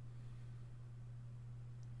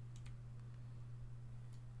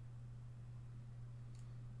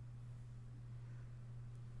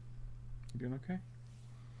 You doing okay?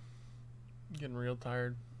 Getting real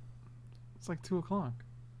tired. It's like 2 o'clock.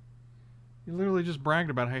 You literally just bragged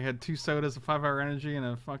about how you had 2 sodas, a 5-hour energy, and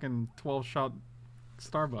a fucking 12-shot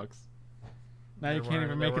Starbucks. Now you can't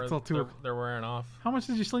even make it till 2 o'clock. They're wearing off. How much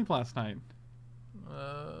did you sleep last night?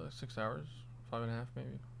 6 hours. 5.5 maybe.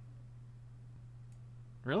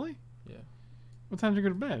 Really? Yeah. What time did you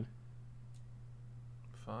go to bed?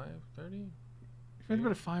 5:30? You went to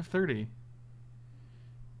bed at 5:30.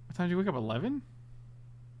 What time did you wake up? 11?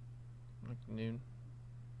 Like noon.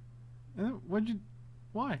 And then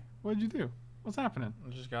why? What'd you do? What's happening? I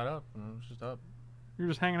just got up and I was just up. You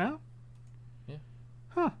were just hanging out? Yeah.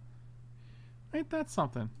 Huh. Ain't that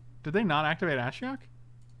something? Did they not activate Ashiok?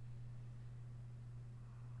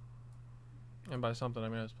 And by something, I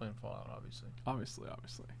mean I was playing Fallout, obviously. Obviously.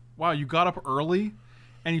 Wow, you got up early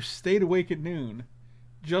and you stayed awake at noon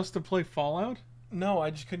just to play Fallout? No, I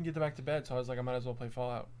just couldn't get back to bed, so I was like, I might as well play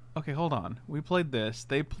Fallout. Okay, hold on. We played this.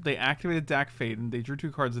 They activated Dak Faden. They drew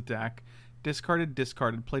 2 cards at Dak. Discarded,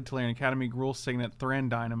 played Tolarian Academy, Gruul Signet, Thran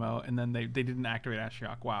Dynamo, and then they didn't activate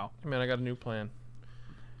Ashiok. Wow. Man, I got a new plan.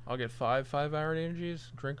 I'll get 5-hour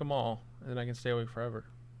energies, drink them all, and then I can stay awake forever.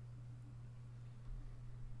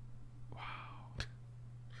 Wow.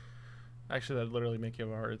 Actually, that'd literally make you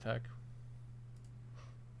have a heart attack.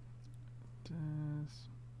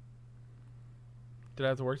 Did I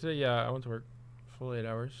have to work today? Yeah, I went to work full 8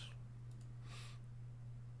 hours.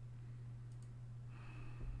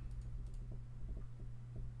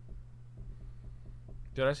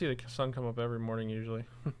 Dude, I see the sun come up every morning usually.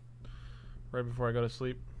 Right before I go to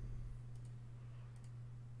sleep.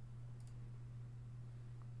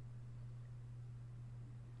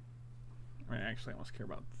 I mean, actually, I almost care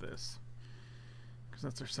about this. Because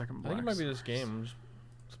that's their second I black think it might be this source. game.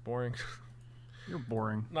 It's boring. You're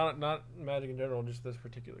boring. Not Magic in general, just this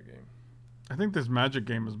particular game. I think this Magic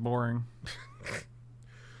game is boring.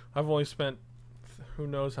 I've only spent who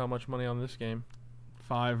knows how much money on this game.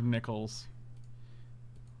 5 nickels.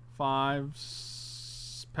 5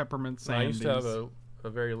 peppermint sandies. I used to have a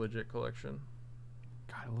very legit collection.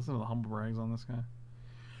 God, listen to the humble brags on this guy.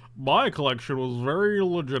 My collection was very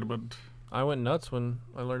legitimate. I went nuts when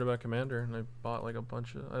I learned about Commander, and I bought like a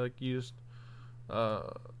bunch of. I like used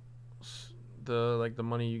the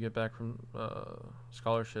money you get back from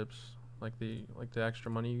scholarships, like the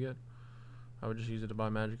extra money you get. I would just use it to buy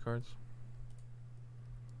Magic cards.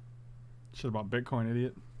 Should have bought Bitcoin,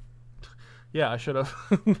 idiot. Yeah, I should have.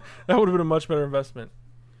 That would have been a much better investment.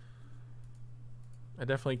 I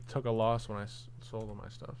definitely took a loss when I sold all my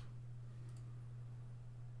stuff.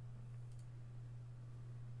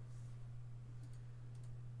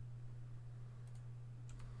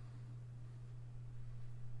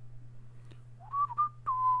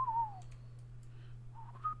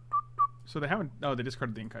 So they haven't. Oh, they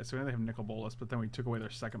discarded the Inkai. So now they have Nicol Bolas, but then we took away their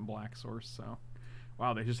second black source. So,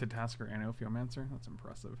 wow, they just hit Tasker and Ophiomancer. That's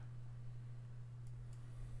impressive.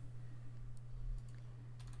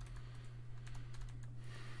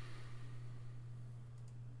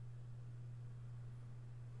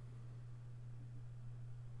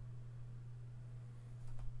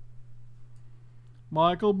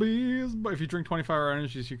 Michael B's. But if you drink 24-hour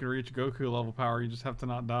energies, you can reach Goku level power. You just have to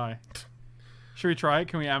not die. Should we try it?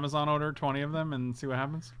 Can we Amazon order 20 of them and see what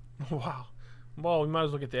happens? Wow. Well, we might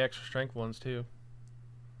as well get the extra strength ones too.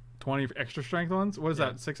 20 extra strength ones? What is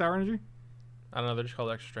that? 6-hour energy? I don't know. They're just called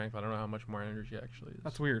extra strength. I don't know how much more energy actually is.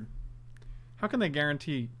 That's weird. How can they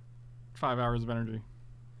guarantee 5 hours of energy?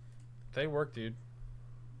 They work, dude.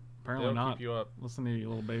 Apparently They'll not. keep you up. Listen to you,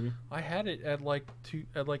 little baby. I had it at like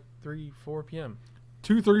 3, 4 p.m.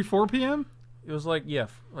 2:34 p.m. It was like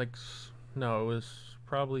no, it was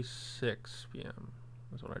probably 6 p.m.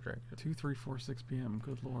 That's when I drank it. 2, 3, 4, 6 p.m.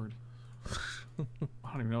 Good lord. I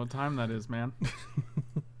don't even know what time that is, man.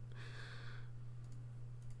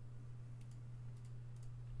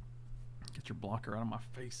 Get your blocker out of my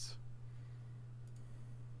face.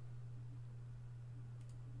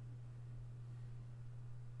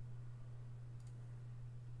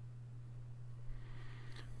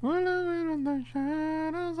 We're living in the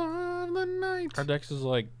shadows of the night. Our dex is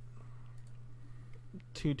like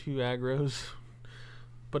 2/2 aggroes,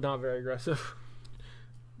 but not very aggressive.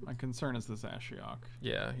 My concern is this Ashiok.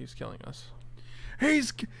 Yeah, he's killing us.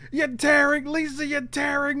 You're tearing, Lisa, you're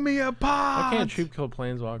tearing me apart. I can't troop kill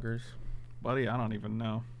planeswalkers. Buddy, I don't even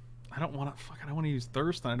know. I don't want to, I don't want to use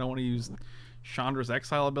Thirst, and I don't want to use Chandra's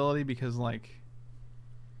Exile ability because, like,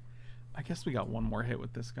 I guess we got one more hit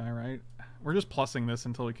with this guy, right? We're just plussing this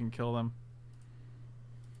until we can kill them.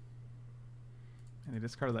 And they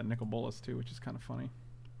discarded that Nicol Bolas too, which is kind of funny.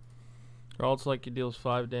 Or else like it deals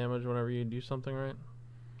 5 damage whenever you do something, right?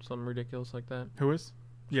 Something ridiculous like that. Who is?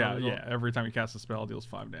 Yeah, Something yeah. Every time you cast a spell, it deals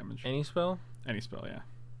 5 damage. Any spell? Any spell, yeah.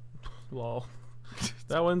 Lol.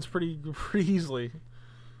 That one's pretty easily.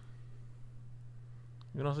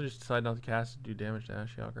 You can also just decide not to cast it to do damage to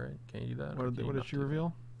Ashiok, right? Can't you do that? What did she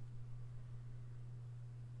reveal?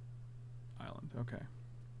 Island. Okay.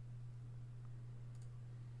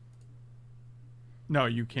 No,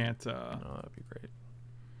 you can't. No, that'd be great.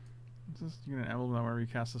 Just you get an emblem that whenever you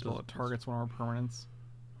cast a spell, it targets one of our permanents.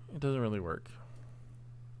 It doesn't really work.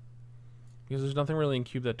 Because there's nothing really in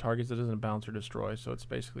Cube that targets that doesn't bounce or destroy, so it's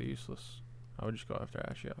basically useless. I would just go after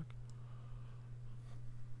Ashiok.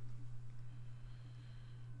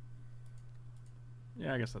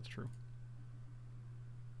 Yeah, I guess that's true.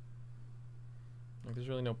 Like, there's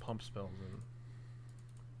really no pump spells in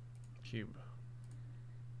Cube.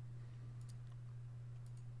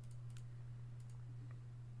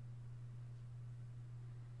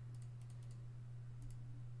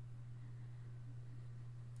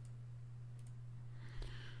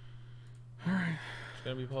 Alright. It's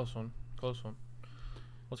gonna be a close one. Close one.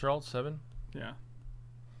 What's your alt? 7? Yeah.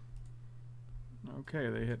 Okay,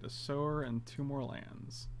 they hit a sower and 2 more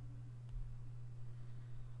lands.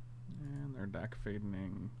 And they're deck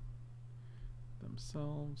fading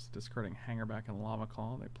themselves, discarding Hangerback and Lava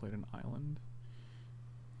Claw. They played an island.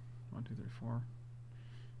 1, 2, 3, 4,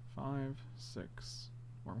 5, 6.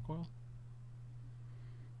 Worm coil.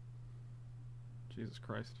 Jesus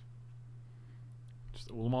Christ. Just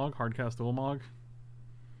Ulamog, hardcast Ulamog.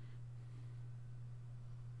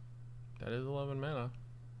 That is 11 mana.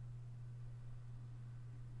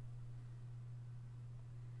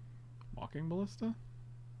 Walking Ballista?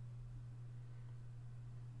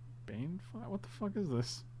 Banefire? What the fuck is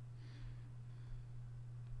this?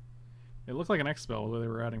 It looked like an X spell where they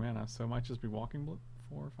were adding mana, so it might just be Walking Ballista.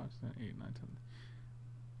 4, 5, 6, 8, 9, 10.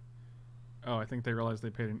 Oh, I think they realized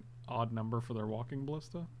they paid an odd number for their Walking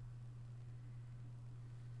Ballista.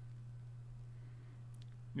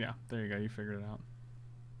 Yeah, there you go. You figured it out.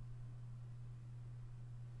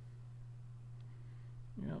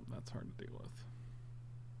 Yep, that's hard to deal with.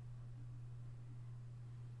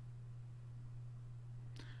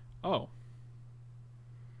 Oh.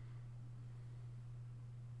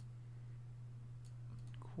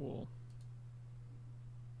 Cool.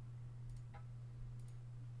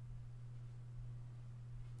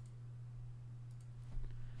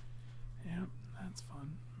 Yep, that's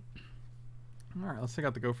fun. Alright, let's take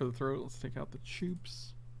out the Go for the Throat. Let's take out the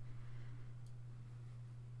Choops.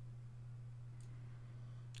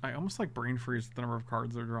 I almost like brain freeze the number of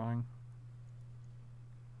cards they're drawing.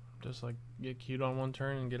 Just like get queued on one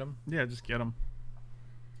turn and get them. Yeah, just get them.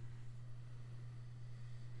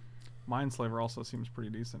 Mindslaver also seems pretty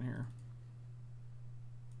decent here.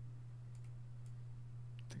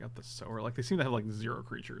 Take out the Sower. Like, they seem to have like 0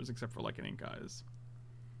 creatures except for like an Ink Eyes.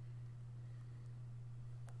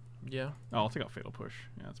 Yeah. Oh, I'll take out Fatal Push.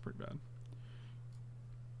 Yeah, that's pretty bad.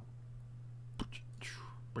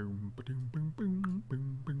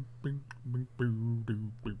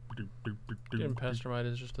 Getting Pestermite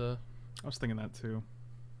is just I was thinking that too.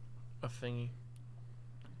 a thingy.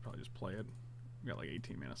 Probably just play it. We got like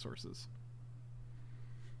 18 mana sources.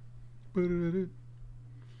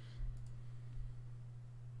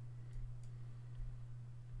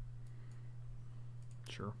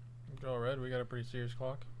 Sure. Go red. We got a pretty serious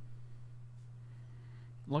clock.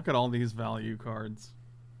 Look at all these value cards.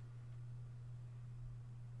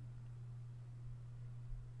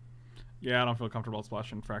 Yeah, I don't feel comfortable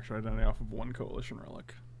splashing Fractured Identity off of 1 Coalition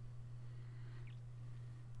Relic.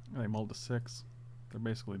 They mulled to 6. They're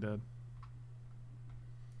basically dead.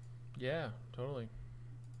 Yeah, totally.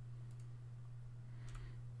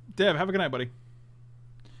 Dev, have a good night, buddy.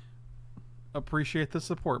 Appreciate the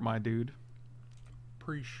support, my dude.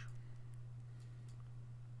 Preach.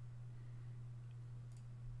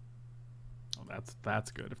 Oh,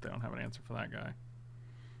 that's good if they don't have an answer for that guy.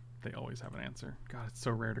 They always have an answer. God, it's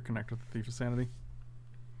so rare to connect with the Thief of Sanity.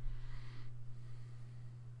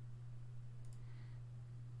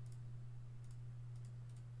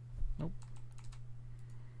 Nope.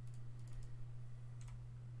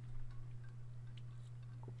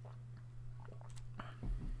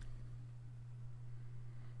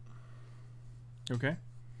 Okay.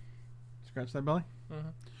 Scratch that belly. Mm-hmm.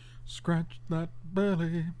 Scratch that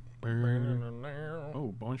belly.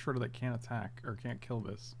 Oh, Bone Shredder that can't attack or can't kill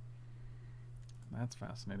this. That's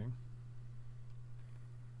fascinating.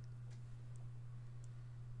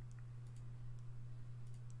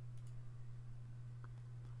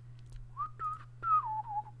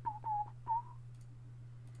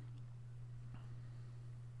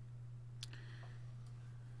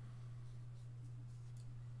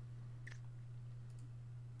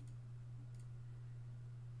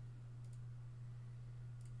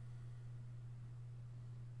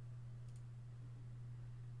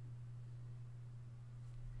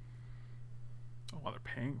 Oh, they're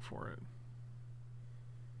paying for it.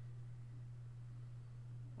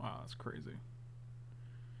 Wow, that's crazy.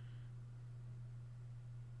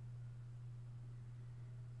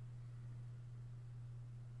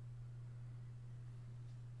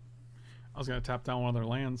 I was going to tap down one of their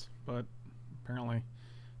lands, but apparently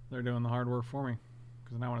they're doing the hard work for me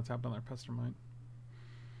because now I want to tap down their Pestermite.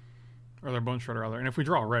 Or their Bone Shredder, rather. And if we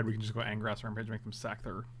draw a red, we can just go Angrass Rampage and make them sack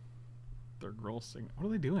their Grill Signet. What are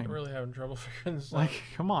they doing? I'm really having trouble figuring this out. Like,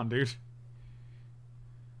 come on, dude.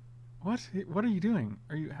 What? What are you doing?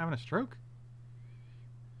 Are you having a stroke?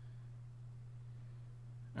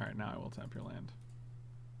 Alright, now I will tap your land.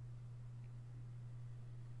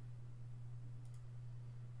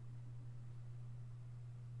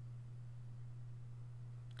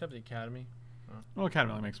 Tap the Academy. Oh. Well,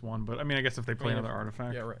 Academy only makes 1, but I mean, I guess if they play I mean, another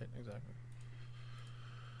artifact. Yeah, right. Exactly.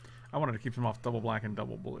 I wanted to keep them off double black and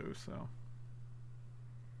double blue, so.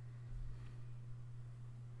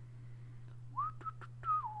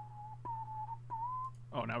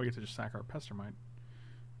 Oh, now we get to just sack our Pestermite.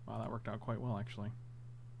 Wow, that worked out quite well, actually.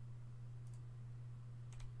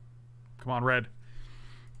 Come on, red.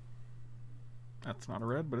 That's not a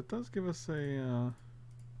red, but it does give us a...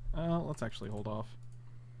 let's actually hold off.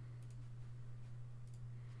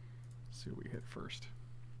 See what we hit first.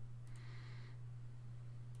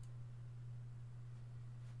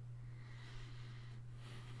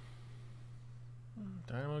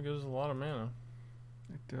 Dynamo gives us a lot of mana.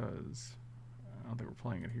 It does. I don't think we're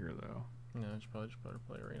playing it here, though. Yeah, it's probably just better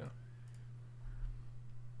play Arena.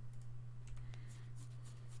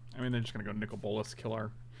 I mean, they're just going to go Nicol Bolas, kill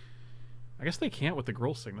our... I guess they can't with the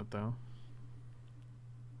Gruul Signet, though.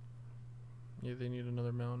 Yeah, they need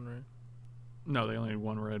another mountain, right? No, they only need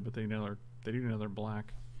one red, but they need another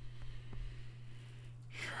black.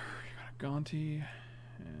 Sure, you got a Gonti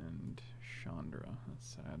and Chandra. That's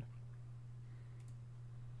sad.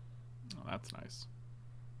 Oh, that's nice.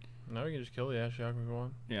 Now we can just kill the Ashiok if we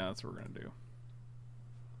want. Yeah, that's what we're going to do.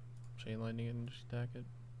 Chain Lightning it and just attack it.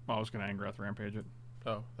 Well, I was going to Angrath Rampage it.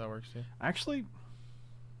 Oh, that works too. Actually...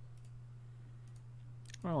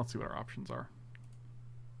 Well, let's see what our options are.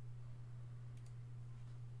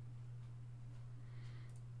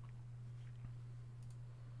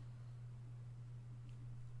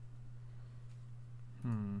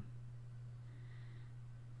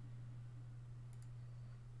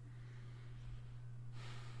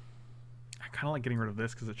 I kind of like getting rid of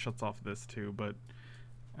this because it shuts off this too, but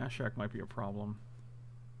Ashiok might be a problem.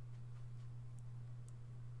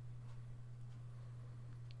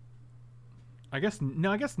 I guess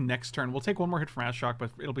next turn we'll take one more hit from Ashiok,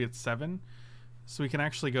 but it'll be at 7, so we can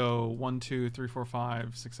actually go 1, 2, 3, 4,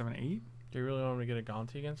 5, 6, 7, 8. Do you really want him to get a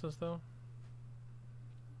Gonti against us though?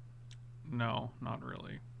 No, not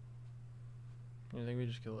really. I think we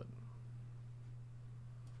just kill it.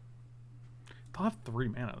 They'll have 3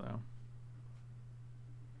 mana though.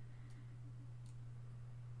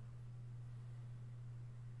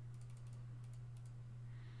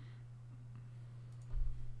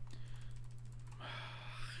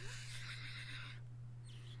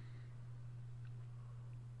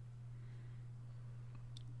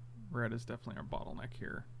 Red is definitely our bottleneck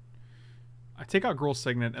here. I take out Gruul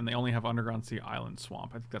Signet and they only have Underground Sea Island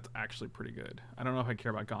Swamp. I think that's actually pretty good. I don't know if I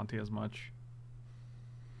care about Gonti as much.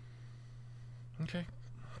 Okay.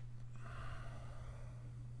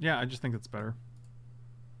 Yeah, I just think it's better.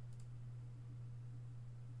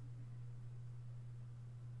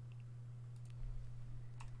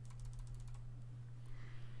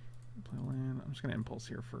 Play land. I'm just going to Impulse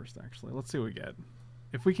here first, actually. Let's see what we get.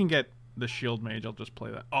 If we can get the Shield Mage, I'll just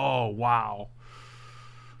play that. Oh, wow.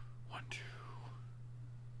 1, 2.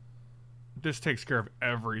 This takes care of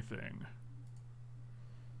everything.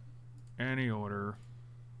 Any order.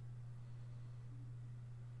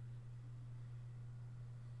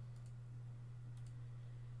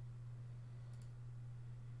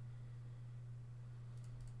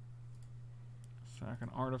 Sack an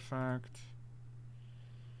artifact.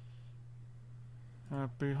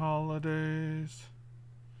 Happy holidays.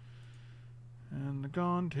 And the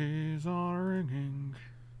Gontis are ringing.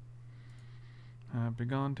 Happy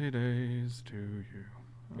Gonti days to you.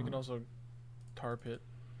 We can also tar pit.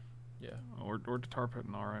 Yeah. Or to tar pit,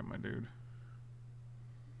 and alright, my dude.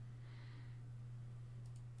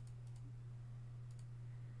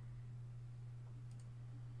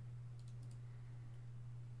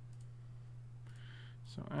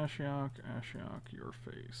 So Ashiok, your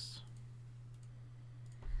face.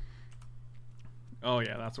 Oh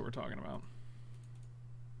yeah, that's what we're talking about.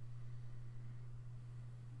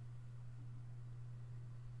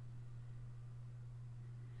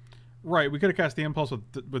 Right, we could have cast the Impulse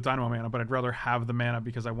with Dynamo mana, but I'd rather have the mana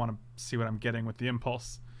because I want to see what I'm getting with the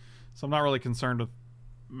Impulse. So I'm not really concerned with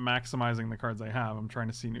maximizing the cards I have. I'm trying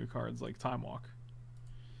to see new cards like Time Walk.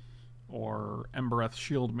 Or Embereth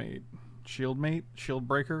Shieldmate. Shieldmate?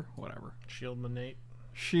 Shieldbreaker? Whatever. Shieldmanate.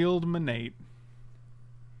 Shieldmanate.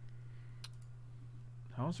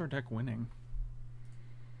 How is our deck winning?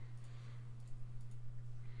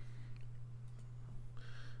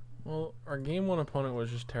 Well, our game 1 opponent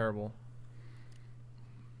was just terrible.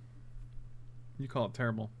 You call it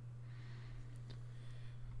terrible.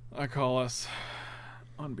 I call us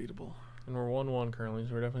unbeatable. And we're 1-1 currently,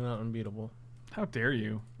 so we're definitely not unbeatable. How dare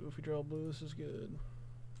you? If we draw blue, this is good.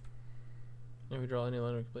 If we draw any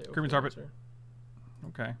line, we can play Creeping Tar Pit.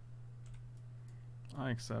 Okay.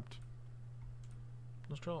 I accept.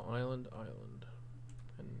 Let's draw island, and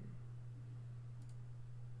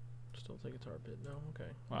still take a tar pit. No, okay.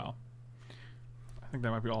 Wow. I think that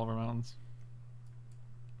might be all of our mountains.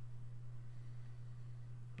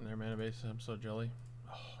 And their mana base is episode jelly.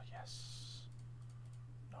 Oh yes,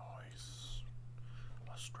 noise.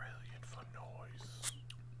 Australian for noise.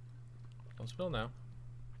 Let's spill now.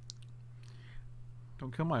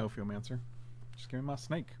 Don't kill my Ophiomancer. Just give me my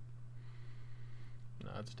snake. No,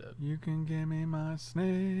 it's dead. You can give me my snake.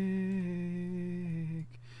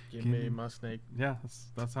 Give me my snake. Yeah,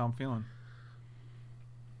 that's how I'm feeling.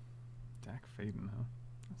 Dak Faden, huh?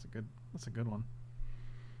 That's a good one.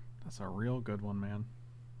 That's a real good one, man.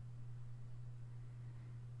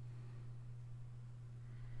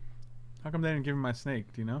 How come they didn't give me my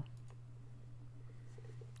snake? Do you know?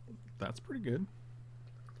 That's pretty good.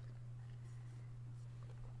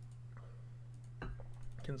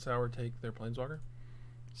 Can Sour take their Planeswalker?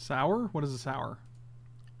 Sour? What is a sour?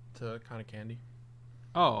 To kind of candy.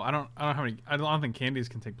 Oh, I don't have any. I don't think candies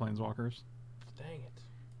can take planeswalkers. Dang it.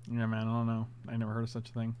 Yeah, man, I don't know. I never heard of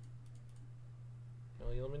such a thing.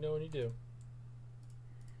 Well, you let me know when you do.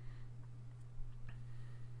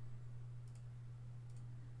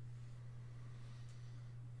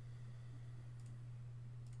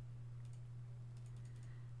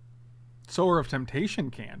 Sower of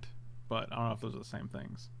Temptation can't, but I don't know if those are the same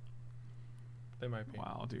things. They might be.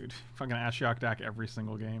 Wow, dude. Fucking Ashiok deck every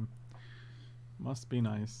single game. Must be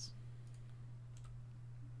nice.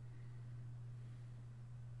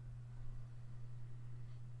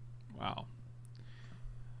 Wow.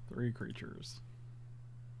 3 creatures.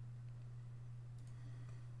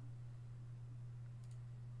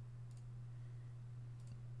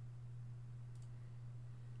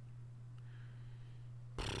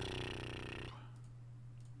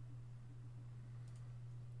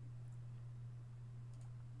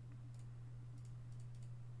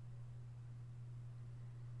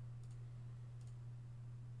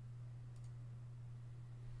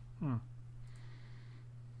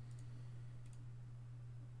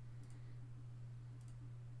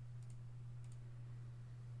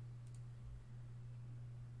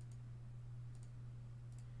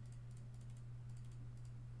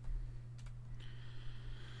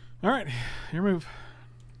 All right, your move.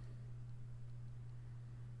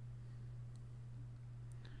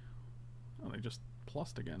 Oh, they just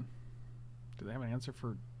plussed again. Do they have an answer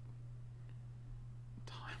for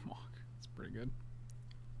Time Walk? That's pretty good.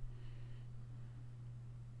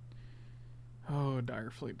 Oh,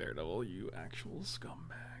 Direfleet Daredevil, you actual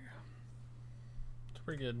scumbag. It's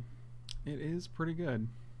pretty good. It is pretty good.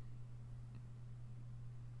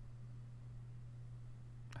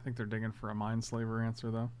 I think they're digging for a Mindslaver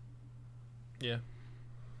answer, though. Yeah.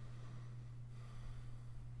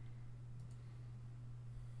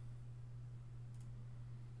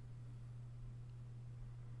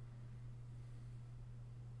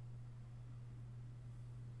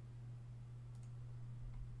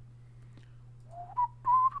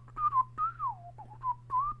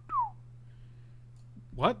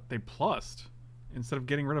 What? They plussed instead of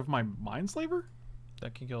getting rid of my Mindslaver?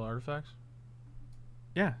 That can kill artifacts?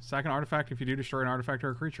 Yeah, sack an artifact if you do destroy an artifact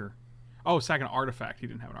or a creature. Oh, sack an artifact. He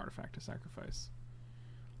didn't have an artifact to sacrifice.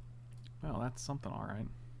 Well, that's something, all right.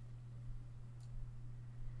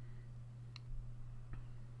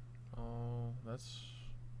 Oh, that's...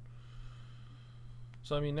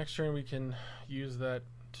 So, I mean, next turn we can use that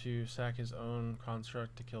to sack his own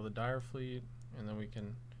construct to kill the Direfleet, and then we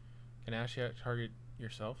can... Can Ashiok target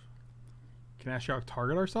yourself? Can Ashiok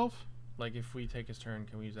target ourselves? Like, if we take his turn,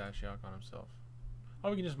 can we use Ashiok on himself?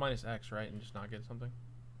 Oh, we can just minus X, right? And just not get something?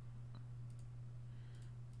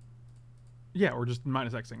 Yeah, or just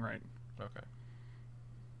minus Xing, right? Okay.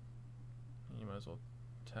 You might as well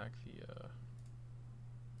attack the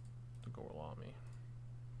Gorlami.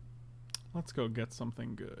 Let's go get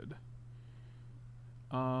something good.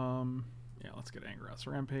 Yeah, let's get Angrath's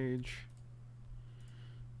Rampage.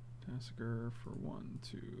 Tasigur for 1,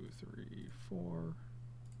 2, 3, 4.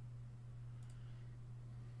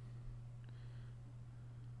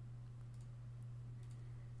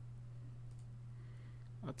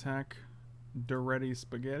 Attack Doretti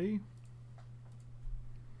Spaghetti.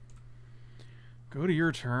 Go to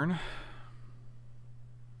your turn.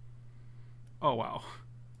 Oh, wow.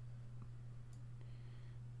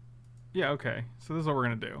 Yeah, okay. So this is what we're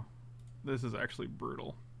going to do. This is actually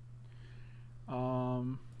brutal.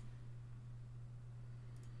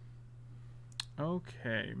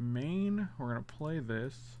 Okay, main, we're going to play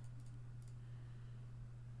this.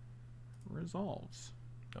 Resolves.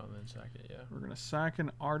 Oh, and then sack it, yeah. We're going to sack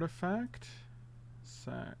an artifact.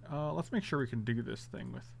 Let's make sure we can do this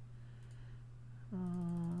thing with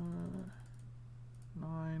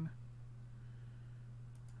 9.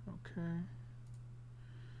 Okay.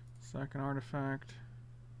 Sack an artifact.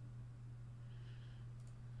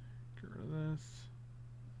 Get rid of this.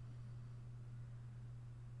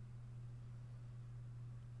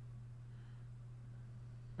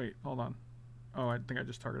 Wait, hold on. Oh, I think I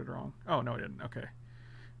just targeted wrong. Oh, no, I didn't. Okay.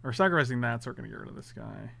 We're sacrificing that, so we're going to get rid of this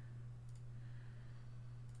guy.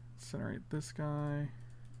 Incinerate this guy.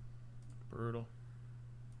 Brutal.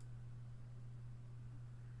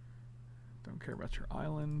 Don't care about your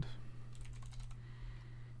island.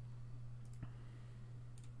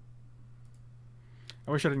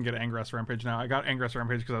 I wish I didn't get Angrass Rampage now. I got Angrass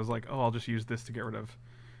Rampage because I was like, oh, I'll just use this to get rid of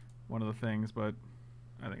one of the things, but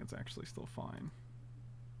I think it's actually still fine.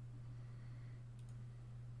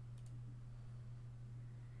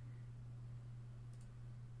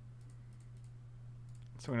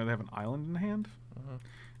 So we know they have an island in hand.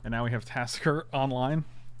 And now we have Tasker online.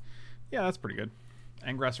 Yeah, that's pretty good.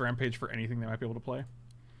 Angrass Rampage for anything they might be able to play.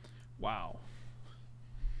 Wow.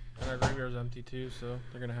 And our graveyard's empty too, so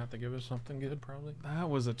they're going to have to give us something good, probably.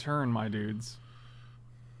 That was a turn, my dudes.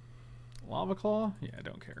 Lava Claw? Yeah, I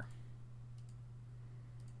don't care.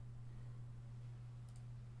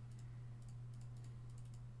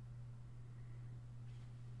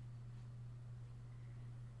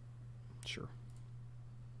 Sure.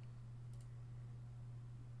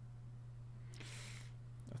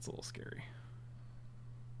 That's a little scary.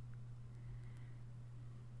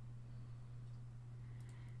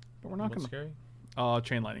 But we're not going to... Scary?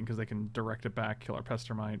 Chain Lightning, because they can direct it back, kill our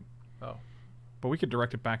Pestermite. Oh. But we could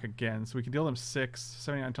direct it back again, so we can deal them 6,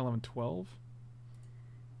 79 to 11, 12.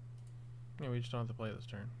 Yeah, we just don't have to play this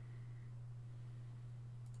turn.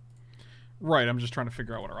 Right, I'm just trying to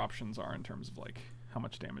figure out what our options are in terms of, like, how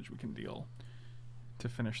much damage we can deal to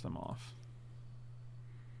finish them off.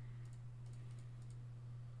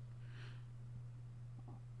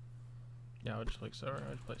 Yeah, I would just play Sower. I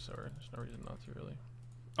would play Sower. There's no reason not to, really.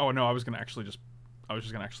 Oh no, I was just gonna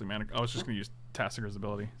use Tassigur's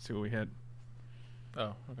ability, see what we hit.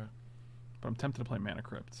 Oh, okay. But I'm tempted to play Mana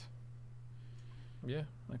Crypt. Yeah.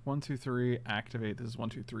 Like 1, 2, 3, activate. This is 1,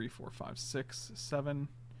 2, 3, 4, 5, 6, 7.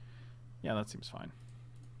 Yeah, that seems fine.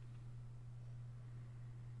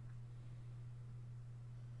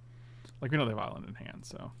 Like we know they have Island in hand,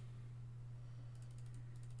 so.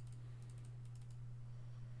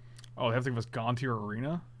 Oh, they have to give us Gontier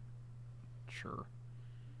Arena? Sure.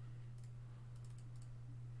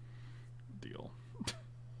 Deal.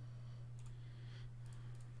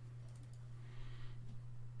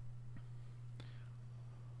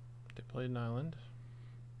 They played an island.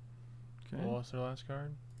 Okay. Lost their last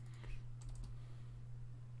card.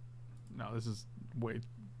 No, this is way...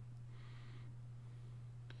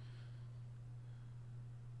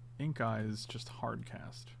 Ink Eye is just hard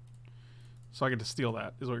cast. So I get to steal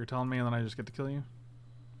that, is what you're telling me, and then I just get to kill you?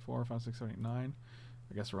 4, 5, 6, 7, 8, 9.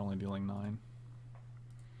 I guess we're only dealing 9.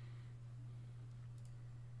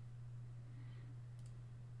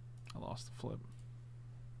 I lost the flip.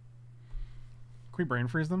 Can we brain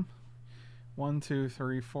freeze them? 1, 2,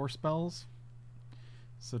 3, 4 spells.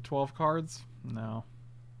 So 12 cards? No.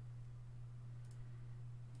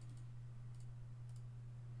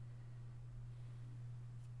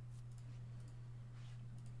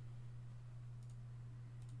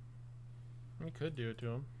 We could do it to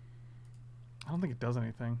them. I don't think it does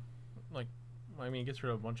anything. Like, I mean, it gets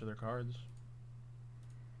rid of a bunch of their cards.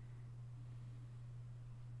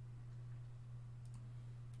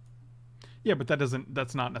 Yeah, but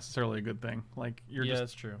that's not necessarily a good thing. Like, you're yeah, just...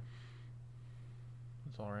 that's true.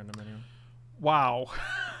 It's all random anyway. Wow.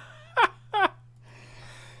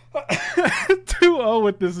 2-0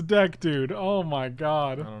 with this deck, dude. Oh my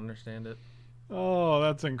god. I don't understand it. Oh,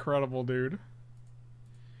 that's incredible, dude.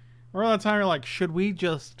 Remember that time you're like, should we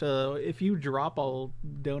just, if you drop, I'll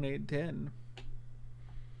donate 10.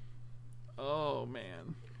 Oh,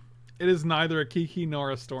 man. It is neither a Kiki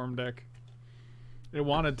nor a Storm deck. It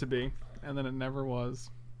wanted to be, and then it never was.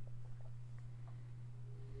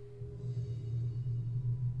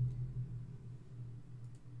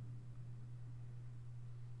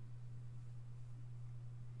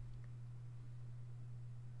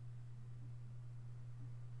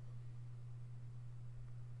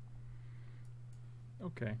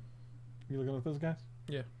 Okay. You looking at those guys?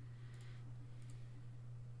 Yeah.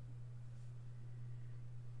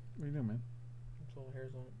 What are you doing, man? It's all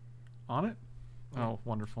hairs on it. On it? Yeah. Oh,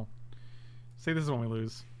 wonderful. Say this is when we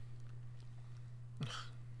lose.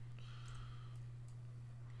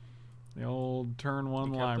 The old turn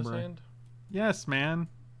one You kept this library. hand? Yes, man.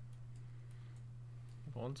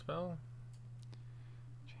 One spell?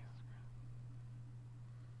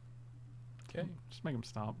 Okay. Just make him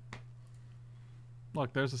stop.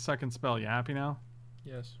 Look, there's a second spell. You happy now?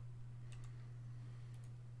 Yes.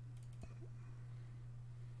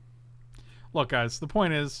 Look, guys, the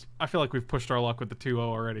point is, I feel like we've pushed our luck with the 2-0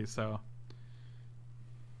 already, so.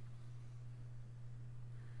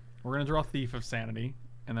 We're going to draw Thief of Sanity,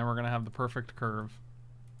 and then we're going to have the perfect curve.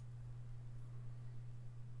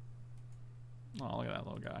 Oh, look at that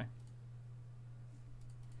little guy.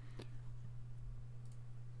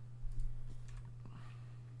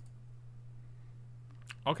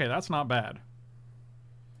 Okay, that's not bad.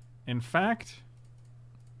 In fact,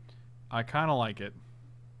 I kind of like it.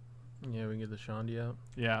 Yeah, we can get the Shandi out.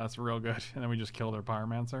 Yeah, that's real good. And then we just kill their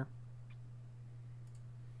Pyromancer.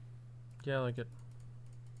 Yeah, I like it.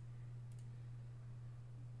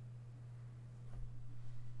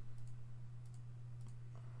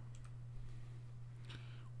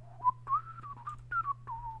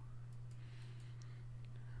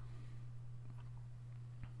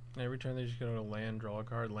 Every time they just go to land, draw a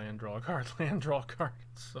card, land, draw a card, land, draw a card.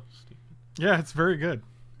 It's so stupid. Yeah, it's very good.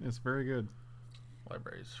 It's very good.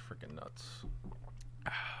 Library's freaking nuts.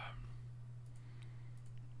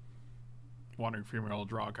 Wandering Female will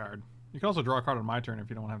draw a card. You can also draw a card on my turn if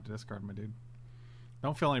you don't want to have to discard, my dude.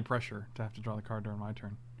 Don't feel any pressure to have to draw the card during my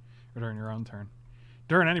turn. Or during your own turn.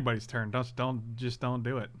 During anybody's turn. Just don't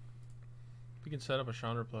do it. We can set up a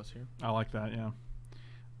Chandra Plus here. I like that, yeah.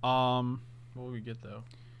 What will we get though?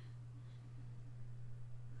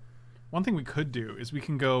 One thing we could do is we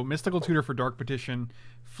can go Mystical Tutor for Dark Petition,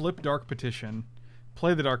 flip Dark Petition,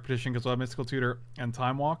 play the Dark Petition because we'll have Mystical Tutor and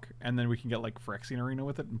Time Walk, and then we can get like Phyrexian Arena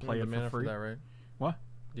with it and play it mana for free. For that, right? What?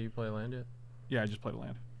 Do you play land yet? Yeah, I just played a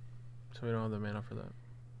land. So we don't have the mana for that.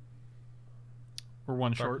 We're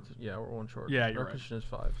one short. Yeah, we're one short. Yeah, you're Dark right. Petition is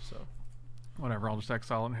 5, so. Whatever, I'll just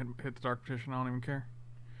exile and hit the Dark Petition. I don't even care.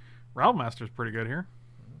 Rabblemaster's pretty good here.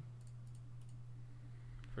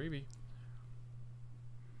 Freebie.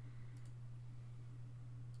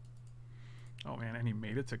 Oh man, and he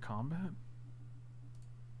made it to combat?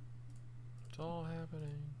 It's all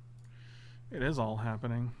happening. It is all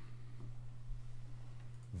happening.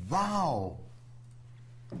 Wow.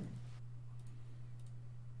 I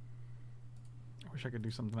wish I could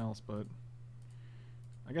do something else, but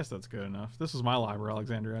I guess that's good enough. This is my library,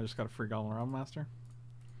 Alexandria. I just got a free Goblin Rabblemaster.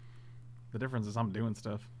 The difference is I'm doing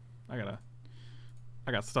stuff. I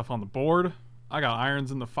got stuff on the board. I got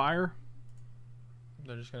irons in the fire.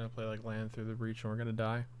 They're just gonna play like land through the breach and we're gonna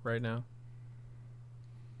die right now.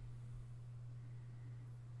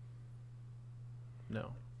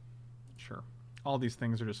 No. Sure. All these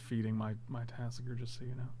things are just feeding my Tasigur, just so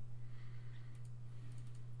you know.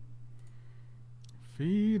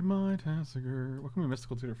 Feed my Tasigur. What can we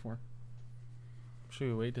Mystical Tutor for? Should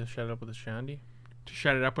we wait to shut it up with a Shandy? To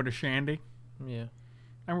shut it up with a Shandy? Yeah.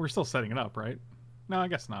 And we're still setting it up, right? No, I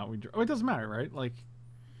guess not. Oh, it doesn't matter, right? Like,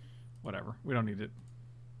 whatever. We don't need it.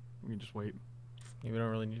 We can just wait. Yeah, we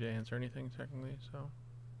don't really need to answer anything technically, so.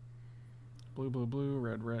 Blue, blue, blue,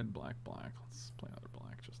 red, red, black, black. Let's play another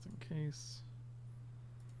black just in case.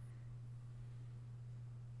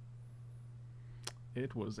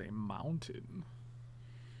 It was a mountain.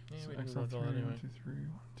 Yeah, So we can exile roll that 3, anyway. 1, 2, 3, 1,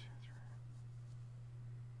 2,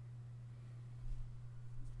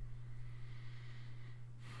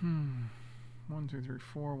 3. 1, 2, 3,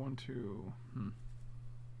 4, 1, 2.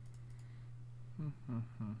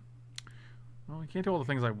 Well, I can't do all the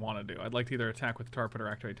things I want to do. I'd like to either attack with Tarpit or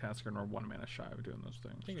activate Tasker, nor 1 mana shy of doing those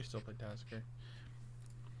things. I think we still play Tasker.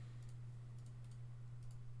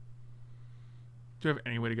 Do you have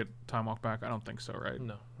any way to get Time Walk back? I don't think so, right?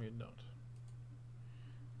 No, we don't.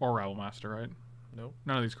 Or Rabblemaster, right? Nope.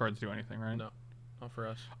 None of these cards do anything, right? No. Not for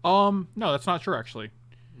us. No, that's not true, actually.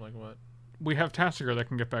 Like what? We have Tasker that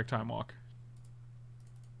can get back Time Walk.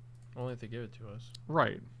 Only if they give it to us.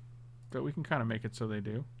 Right. But we can kind of make it so they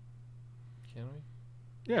do. Can we?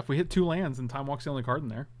 Yeah, if we hit 2 lands, then Time Walk's the only card in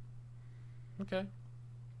there. Okay.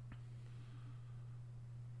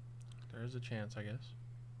 There's a chance, I guess.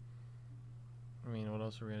 I mean, what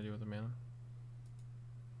else are we gonna do with the mana?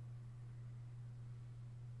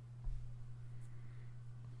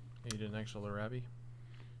 You did an extra Larabi?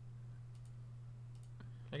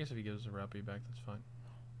 I guess if he gives us a Rapi back, that's fine.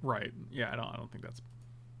 Right. Yeah, I don't think that's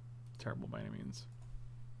terrible by any means.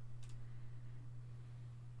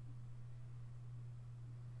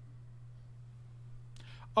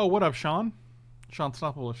 Oh, what up, Sean? Sean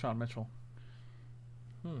Stoppable is Sean Mitchell.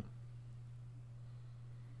 You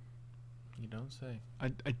don't say.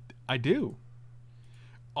 I do.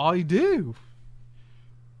 I do.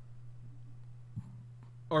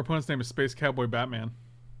 Our opponent's name is Space Cowboy Batman.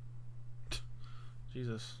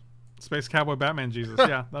 Jesus. Space Cowboy Batman Jesus.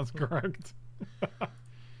 Yeah, that's correct.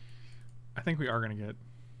 I think we are going to get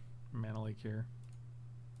Mana Leak here.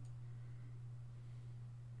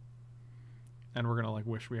 And we're going to like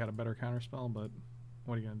wish we had a better counterspell, but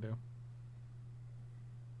what are you going to do?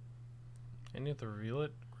 And you have to reveal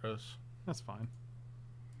it? Gross. That's fine.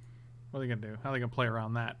 What are they going to do? How are they going to play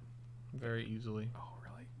around that? Very easily. Oh,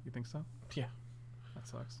 really? You think so? Yeah. That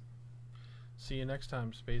sucks. See you next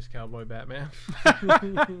time, Space Cowboy Batman.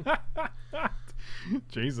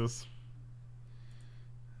 Jesus.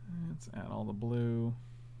 Let's add all the blue.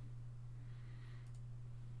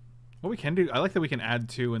 What we can do, I like that we can add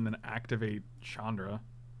 2 and then activate Chandra.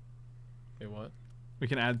 Wait, what? We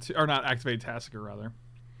can add 2, or not activate Tasker rather.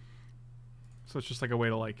 So it's just like a way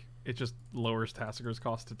to like, it just lowers Tasker's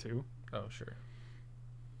cost to 2. Oh, sure.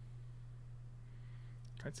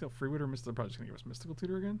 I'd say Freewood or Mystical, probably just gonna give us Mystical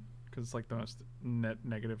Tutor again because it's like the most net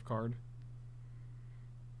negative card.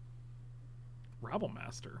 Rabble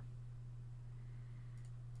Master.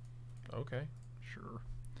 Okay. Sure.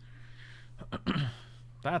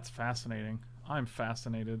 That's fascinating. I'm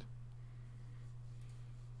fascinated.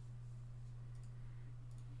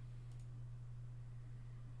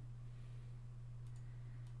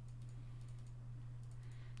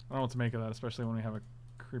 I don't know what to make of that, especially when we have a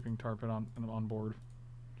creeping tarpon on board.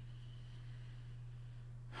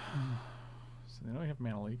 So they know we have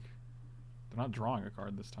Mana Leak. They're not drawing a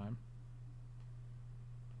card this time.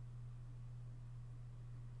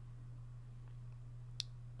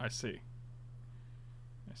 I see.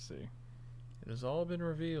 I see. It has all been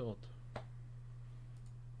revealed.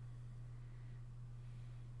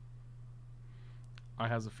 I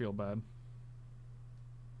has a feel bad.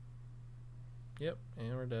 Yep,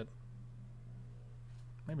 and we're dead.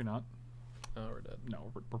 Maybe not. Oh, we're dead.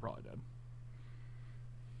 No, we're probably dead.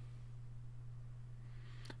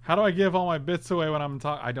 How do I give all my bits away when I'm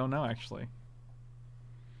talking? I don't know, actually.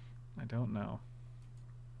 I don't know.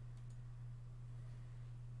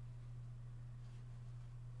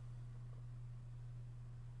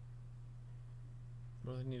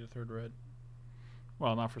 Well, they need a third red.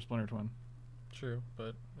 Well, not for Splinter Twin. True,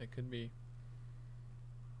 but it could be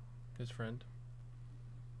his friend.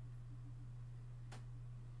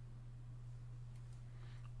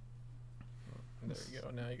 There you go.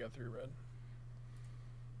 Now you got 3 red.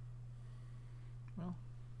 Well.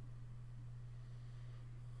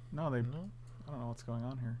 No, they... No? I don't know what's going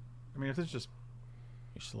on here. I mean, if it's just...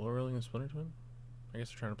 You slow rolling the Splinter Twin? I guess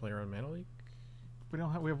they're trying to play around Mana Leak? We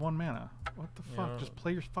don't have... We have 1 mana. What the fuck? Yeah. Just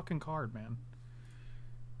play your fucking card, man.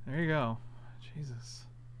 There you go. Jesus.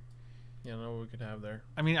 Yeah, I don't know what we could have there.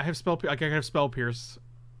 I mean, I have I have Spell Pierce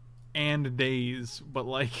and Daze, but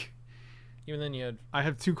like... Even then you had I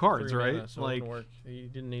have 2 cards, 3 right? mana, so it Like... wouldn't work. You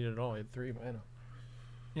didn't need it at all. You had 3 mana.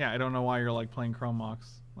 Yeah, I don't know why you're like playing Chrome Mox.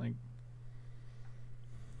 Like...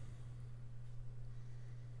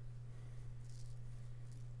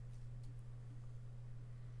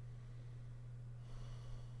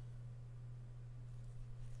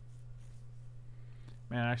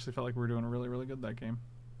 Man, I actually felt like we were doing really, really good that game.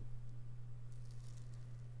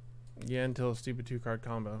 Yeah, until a stupid 2-card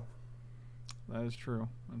combo. That is true.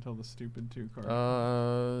 Until the stupid 2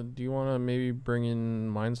 card. Do you want to maybe bring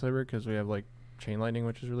in Mindslaver because we have like Chain Lightning,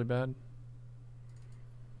 which is really bad?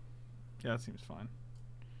 Yeah, that seems fine.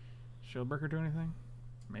 Shieldbreaker do anything?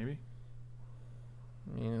 Maybe.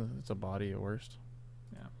 I mean, it's a body at worst.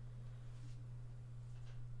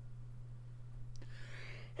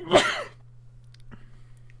 Yeah.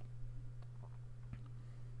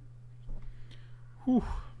 Whew.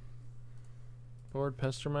 Board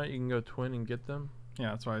Pestermite, you can go twin and get them. Yeah,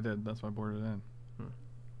 that's what I did. That's why I boarded it in.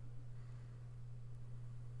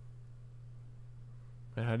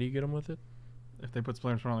 But how do you get them with it? If they put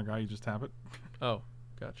Splinter Twin on the guy, you just tap it. Oh,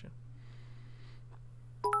 gotcha.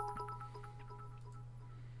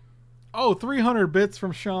 Oh, 300 bits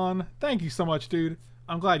from Sean. Thank you so much, dude.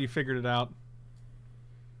 I'm glad you figured it out.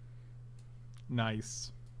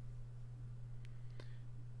 Nice.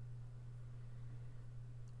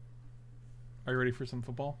 Are you ready for some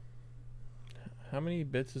football? How many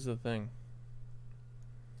bits is the thing?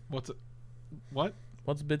 What's it? What?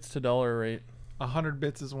 What's bits to dollar rate? 100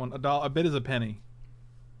 bits is one. A bit is a penny.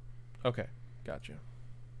 Okay, gotcha.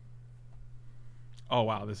 Oh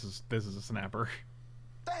wow, this is a snapper.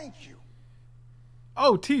 Thank you.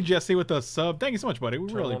 Oh, T Jesse with a sub. Thank you so much, buddy. We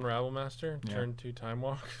Turn really. 1 Rabble Master, Yeah. turn 2 Time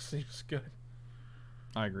Walk seems good.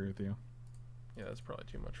 I agree with you. Yeah, that's probably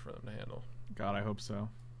too much for them to handle. God, I hope so.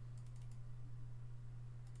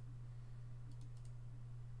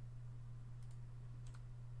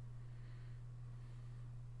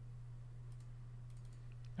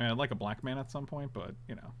 I'd like a black man at some point, but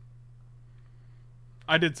you know.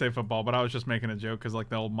 I did say football, but I was just making a joke because like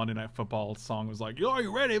the old Monday Night Football song was like, "Yo, are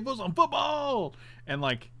you ready for some football?" And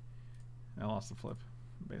like, I lost the flip.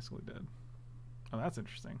 Basically did. Oh, that's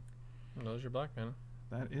interesting. Those your black mana.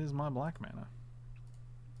 That is my black mana.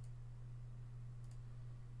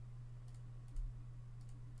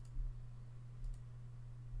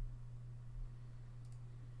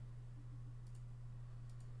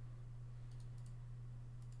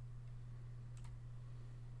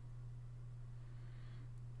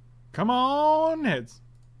 Come on, hits.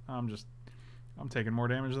 I'm taking more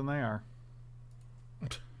damage than they are.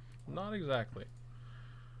 Not exactly.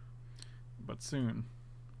 But soon.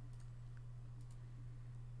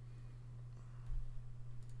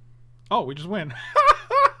 Oh, we just win.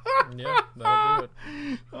 Yeah, that'll do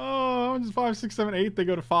it. Oh, just 5, 6, 7, 8. They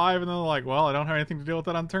go to 5, and then they're like, well, I don't have anything to deal with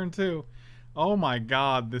that on turn 2. Oh my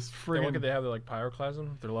god, this friggin'... What could they have? They're like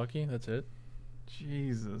pyroclasm. If they're lucky, that's it.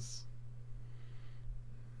 Jesus.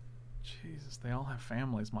 Jesus, they all have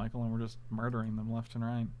families, Michael, and we're just murdering them left and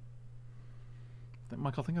right.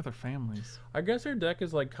 Michael, think of their families. I guess their deck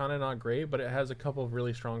is like kind of not great, but it has a couple of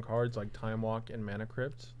really strong cards like Time Walk and Mana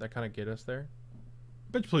Crypt that kind of get us there.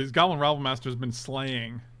 Bitch, please. Goblin Rabble Master has been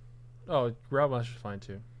slaying. Oh, Rabble Master's fine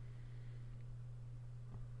too.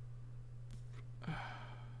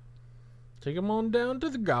 Take him on down to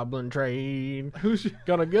the Goblin Train. Who's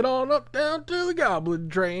gonna get on up down to the Goblin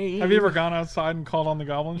Train? Have you ever gone outside and called on the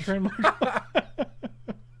Goblin Train, Michael?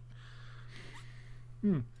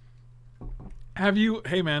 Have you...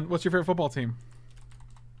 Hey, man, what's your favorite football team?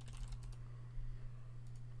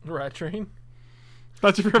 Rat Train?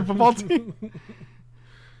 That's your favorite football team?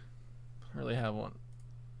 Really have one.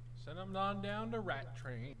 Send them on down to Rat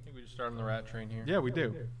Train. I think we just start on the Rat Train here. Yeah, we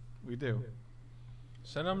do. We do.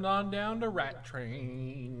 Send them on down to Rat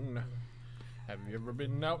Train. Have you ever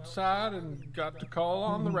been outside and got to call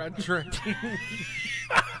on the Rat Train?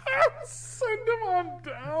 Send them on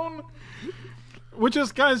down. Which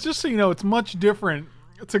is, guys, just so you know, it's much different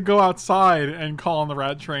to go outside and call on the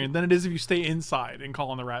Rat Train than it is if you stay inside and call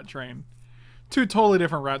on the Rat Train. Two totally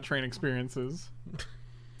different Rat Train experiences.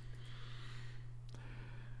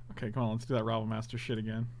 Okay, come on, let's do that Rabble Master shit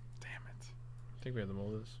again. Damn it. I think we have the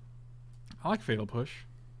mold of this. I like Fatal Push.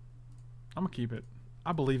 I'm gonna keep it.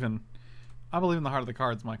 I believe in the heart of the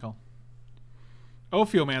cards, Michael.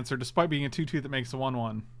 Ophiomancer, despite being a 2/2 that makes a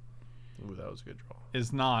 1/1, Ooh, that was a good draw.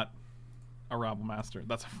 is not a Rabble Master.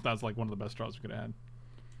 That's like one of the best draws we could have had.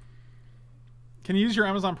 Can you use your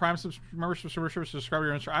Amazon Prime membership to subscribe to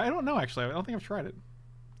your Instagram? I don't know, actually. I don't think I've tried it.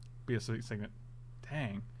 Be a Signet.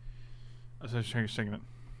 Dang. I said Signet.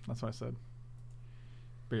 That's what I said.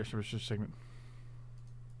 Be a Signet.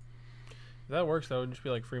 If that works, that would just be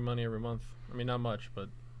like free money every month. I mean, not much, but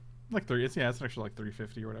like 30. It's an extra like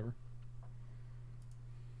 $3.50 or whatever.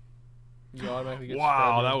 You automatically get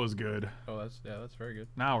wow, that was good. Oh, that's very good.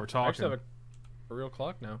 Now we're talking. I actually have a real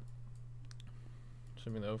clock now.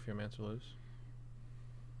 Assuming the Ophiomancer lives.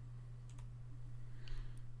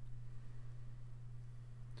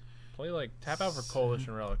 Play like tap out for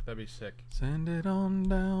Coalition Relic. That'd be sick. Send it on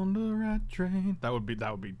down the Rat Train. That would be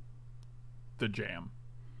the jam.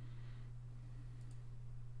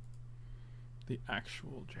 The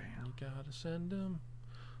actual jam. You gotta send them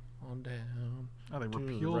on down. Oh, they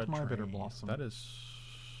repealed my Bitter Blossom. That is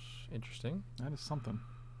interesting. That is something.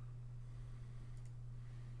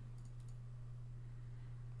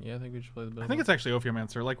 Yeah, I think we should play the Bitter I think it's actually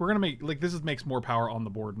Ophiomancer. Like, we're gonna make makes more power on the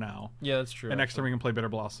board now. Yeah, that's true. And next turn we can play Bitter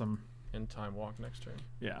Blossom. And Time Walk next turn.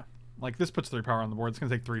 Yeah. Like, this puts 3 power on the board. It's gonna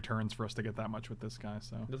take 3 turns for us to get that much with this guy,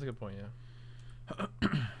 so. That's a good point, yeah.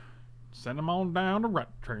 Send them on down to Rat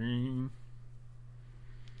Train.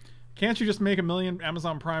 Can't you just make 1 million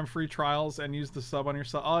Amazon Prime free trials and use the sub on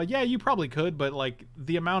yourself? Yeah, you probably could, but like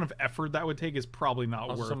the amount of effort that would take is probably not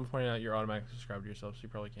Also, worth. someone pointed out you're automatically subscribed to yourself, so you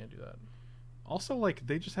probably can't do that. Also, like,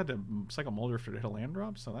 they just had to cycle Moldrifter to hit a land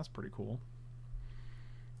drop, so that's pretty cool.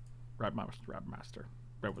 Rab Master.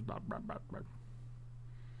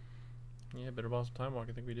 Yeah, Bitter Blossom Time Walk.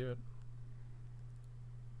 I think we do it.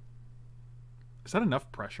 Is that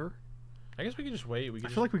enough pressure? I guess we could just wait. I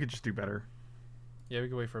feel like we could just do better. Yeah, we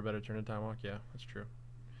could wait for a better turn in Time Walk. Yeah, that's true.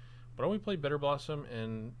 Why don't we play Bitter Blossom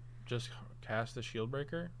and just cast the Shield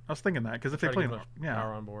Breaker? I was thinking that, because if they play as much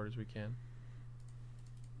power on board as we can.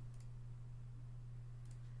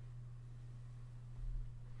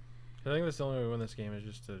 I think that's the only way we win this game is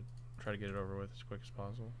just to try to get it over with as quick as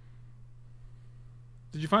possible.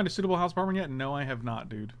 Did you find a suitable house apartment yet? No, I have not,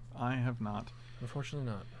 dude. I have not. Unfortunately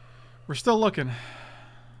not. We're still looking.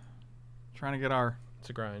 Trying to get our... It's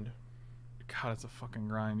a grind. God, it's a fucking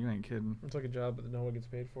grind. You ain't kidding. It's like a job that no one gets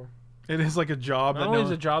paid for. It is like a job. Not only is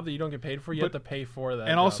a job that you don't get paid for, you have to pay for that.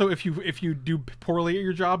 And also, if you do poorly at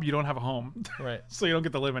your job, you don't have a home. Right. So you don't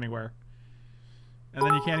get to live anywhere. And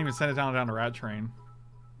then you can't even send it down to Rat Train.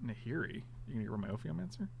 Nahiri. You gonna get rid of my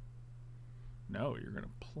Ophiomancer? No, you're gonna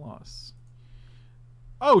plus.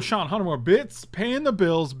 Oh, Sean, 100 more bits. Paying the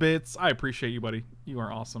bills, bits. I appreciate you, buddy. You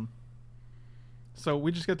are awesome. So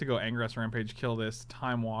we just get to go Angrass Rampage, kill this,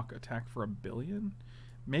 Time Walk, attack for 1 billion.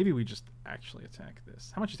 Maybe we just actually attack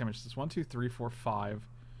this. How much damage is this? 1, 2, 3, 4, 5.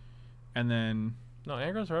 And then No,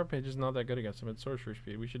 Angron's power page is not that good against him. It's sorcery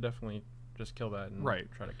speed. We should definitely just kill that and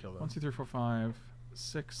try to kill them. 1, 2, 3, 4, 5,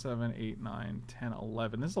 6, 7, 8, 9, 10,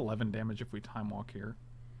 11. This is 11 damage if we time walk here.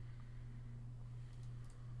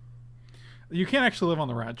 You can't actually live on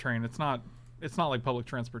the rat train. It's not like public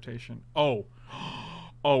transportation. Oh.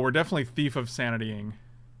 Oh, we're definitely Thief of Sanitying.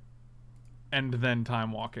 And then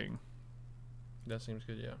time walking. That seems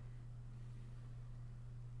good, yeah.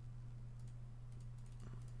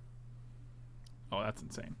 Oh, that's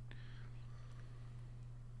insane.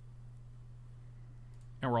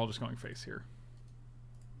 And we're all just going face here.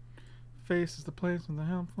 Face is the place with the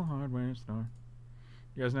helpful hardware store.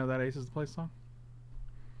 You guys know that Ace is the Place song?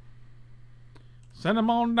 Send them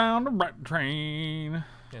on down the rat train.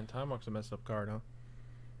 Yeah, and Time Walk's a messed up card, huh?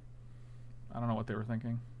 I don't know what they were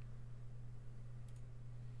thinking.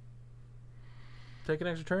 Take an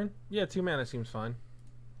extra turn? Yeah, 2 mana seems fine.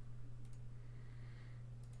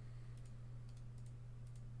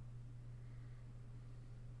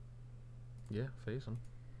 Yeah, face him.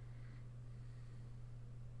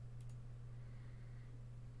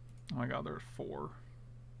 Oh my god, there's 4.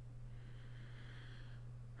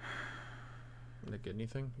 Did it get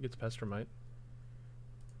anything? It gets Pestermite.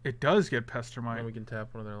 It does get Pestermite. And we can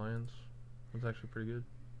tap one of their lands. That's actually pretty good.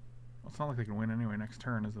 Well, it's not like they can win anyway. Next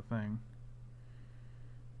turn is the thing.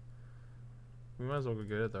 We might as well go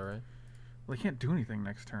get it though, right? Well, they can't do anything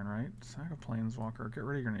next turn, right? Sack a Planeswalker. Get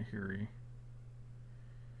rid of your Nahiri.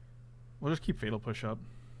 We'll just keep Fatal Push up.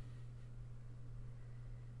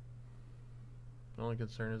 The only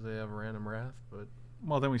concern is they have a random Wrath, but...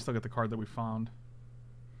 Well, then we still get the card that we found.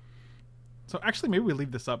 So actually, maybe we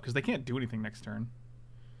leave this up, because they can't do anything next turn.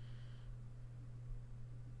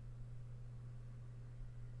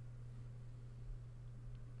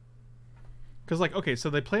 Because, like, okay,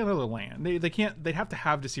 so they play another land. They can't... They'd have to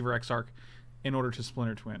have Deceiver Exarch in order to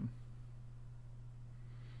Splinter Twin.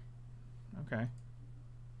 Okay.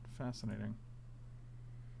 Fascinating.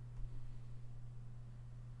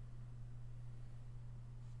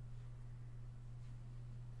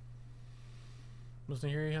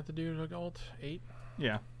 Wasn't here you have to do like alt 8?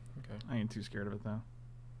 Yeah. Okay. I ain't too scared of it though.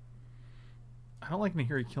 I don't like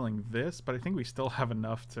Nahiri killing this, but I think we still have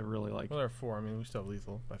enough to really like. Well, there are 4. I mean, we still have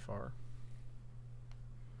lethal by far.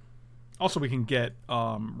 Also, we can get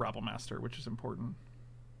Rabble Master, which is important.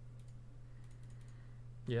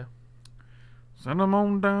 Yeah. Send them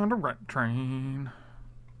on down the rat train.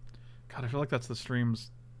 God, I feel like that's the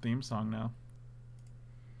stream's theme song now.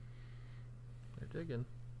 They're digging.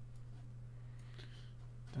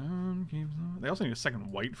 They also need a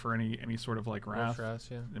second white for any sort of like wrath.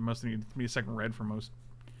 Yeah. They must need a second red for most.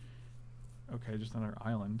 Okay, just another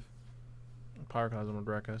island. Pyroclasm would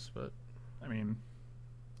wreck us, but I mean,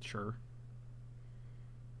 sure.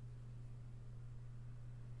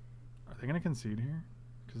 Are they gonna concede here?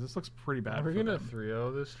 Because this looks pretty bad. We're for gonna them.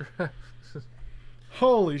 3-0 this draft.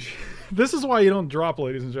 Holy shit! This is why you don't drop,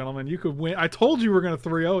 ladies and gentlemen. You could win. I told you we're gonna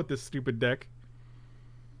 3-0 with this stupid deck.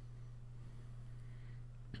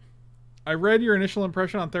 I read your initial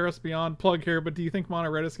impression on Theros Beyond. Plug here, but do you think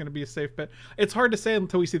Mono Red is going to be a safe bet? It's hard to say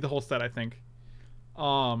until we see the whole set, I think.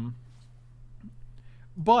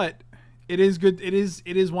 But it is good. It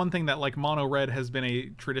is one thing that like Mono Red has been a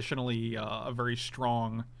traditionally a very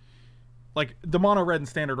strong. Like the Mono Red in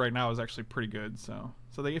Standard right now is actually pretty good. So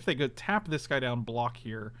if they could tap this guy down, block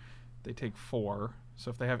here, they take 4.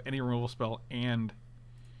 So if they have any removal spell and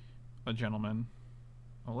a Gentleman,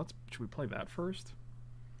 oh should we play that first?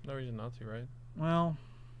 No reason not to, right? Well,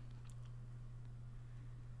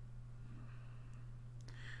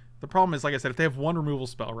 the problem is, like I said, if they have 1 removal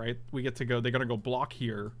spell, right, we get to go. They're gonna go block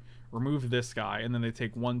here, remove this guy, and then they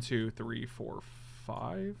take 1, 2, 3, 4,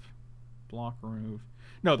 5. Block, remove.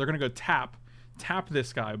 No, they're gonna go tap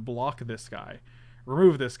this guy, block this guy,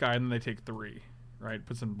 remove this guy, and then they take 3. Right,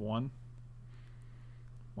 puts in 1.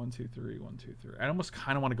 1, 2, 3. 1, 2, 3. I almost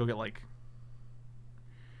kind of want to go get like.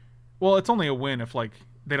 Well, it's only a win if like.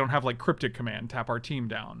 They don't have like Cryptic Command, tap our team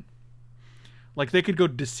down. Like they could go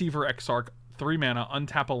Deceiver Exarch, 3 mana,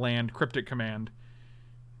 untap a land, Cryptic Command,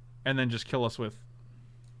 and then just kill us with.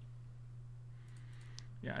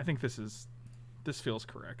 Yeah, I think this feels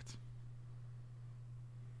correct.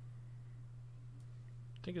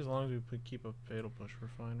 I think as long as we keep a Fatal Push, we're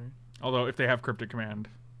fine, right? Although if they have Cryptic Command,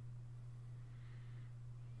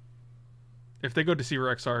 if they go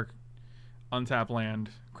Deceiver Exarch, untap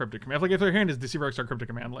land, Cryptic Command. Like if their hand is Deceiver Exarch, Cryptic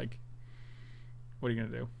Command, like, what are you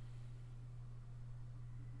gonna do?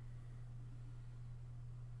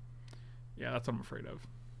 Yeah, that's what I'm afraid of.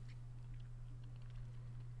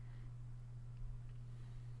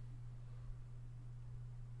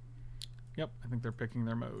 Yep, I think they're picking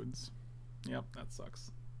their modes. Yep, that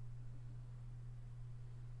sucks.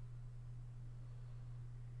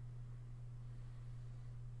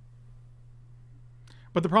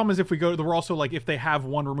 But the problem is if we go, we're also like, if they have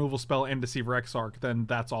one removal spell and Deceiver Exarch, then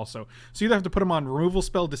that's also. So you either have to put them on removal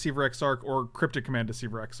spell, Deceiver Exarch, or Cryptic Command,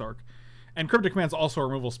 Deceiver Exarch. And Cryptic Command's also a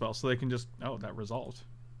removal spell, so they can just, oh, that resolved.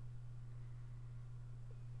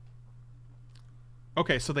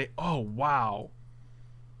 Okay, so they, oh, wow.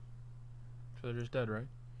 So they're just dead, right?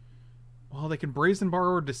 Well, they can Brazen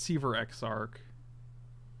Borrower, Deceiver Exarch.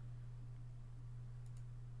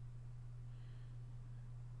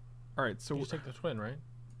 All right, so you just take the twin, right?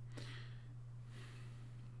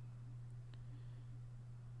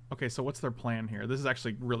 Okay, so what's their plan here? This is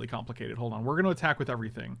actually really complicated. Hold on. We're going to attack with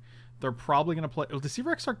everything. They're probably going to play... Well,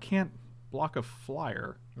 Deceiver Exarch can't block a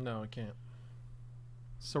flyer. No, it can't.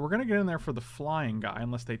 So we're going to get in there for the flying guy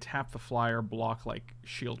unless they tap the flyer, block like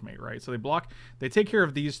Shieldmate, right? So they block... They take care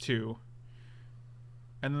of these two.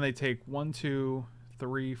 And then they take 1, 2,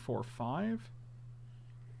 3, 4, 5.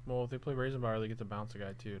 Well, if they play Brazen Bar, they get to bounce a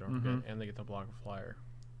guy too, don't forget. And they get to block a flyer.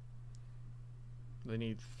 They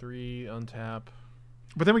need 3 untap.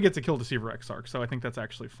 But then we get to kill Deceiver Exarch, so I think that's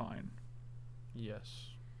actually fine. Yes.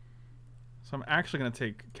 So I'm actually going to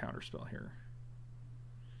take Counterspell here.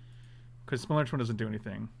 Because Splinter Twin doesn't do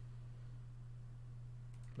anything.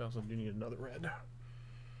 We also do need another red.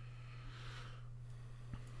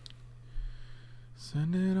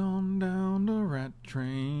 Send it on down the rat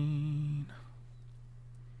train.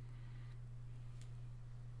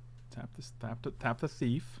 Tap this. Tap the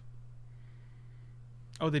thief.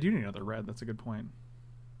 Oh, they do need another red. That's a good point.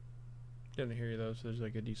 Didn't hear you though, so there's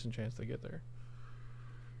like a decent chance they get there.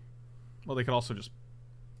 Well, they could also just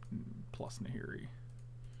plus Nahiri.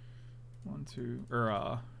 1, 2,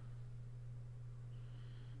 or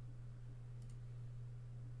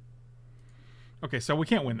Okay, so we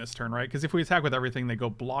can't win this turn, right? Because if we attack with everything, they go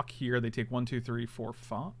block here. They take 1, 2, 3, 4,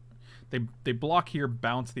 5. They block here,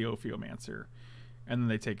 bounce the Ophiomancer, and then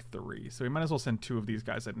they take 3. So we might as well send 2 of these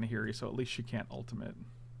guys at Nahiri, so at least she can't ultimate.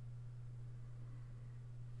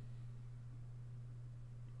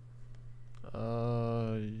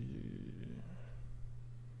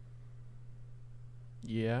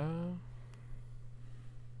 Yeah.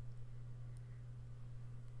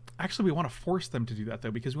 Actually, we want to force them to do that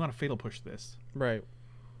though, because we want to fatal push this. Right.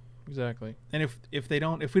 Exactly. And if we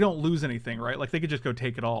don't lose anything, right? Like they could just go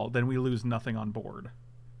take it all, then we lose nothing on board.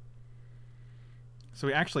 So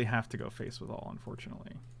we actually have to go face with all,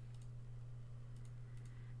 unfortunately.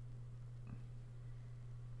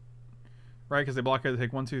 Right, because they block it, they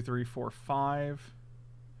take 1, 2, 3, 4, 5.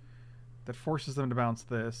 That forces them to bounce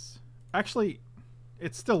this. Actually,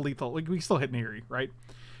 it's still lethal. We still hit Nahiri, right?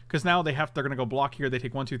 Because now they're going to go block here. They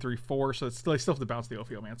take 1, 2, 3, 4. So they still have to bounce the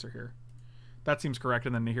Ophiomancer here. That seems correct.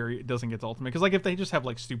 And then Nahiri doesn't get to ultimate. Because like if they just have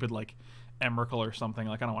like stupid like Emrakul or something,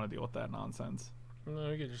 like I don't want to deal with that nonsense. No,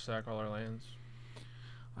 we could just sack all our lands.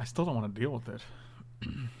 I still don't want to deal with it.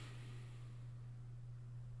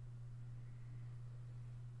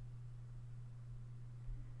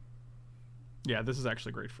 Yeah, this is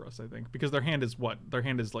actually great for us, I think. Because their hand is what? Their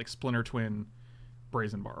hand is like Splinter Twin,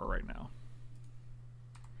 Brazen Borrower right now.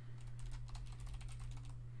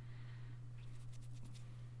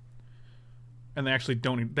 And they actually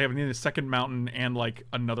don't need... They have a second mountain and like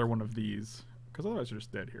another one of these. Because otherwise they're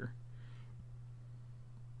just dead here.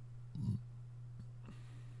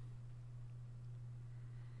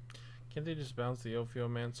 Can't they just bounce the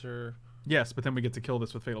Ophiomancer? Yes, but then we get to kill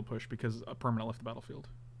this with Fatal Push because a permanent left the battlefield.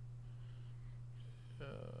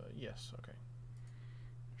 Yes, okay.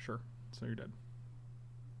 Sure. So you're dead.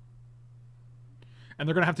 And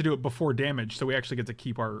they're going to have to do it before damage, so we actually get to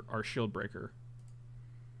keep our shield breaker.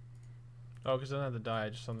 Oh, because it doesn't have to die,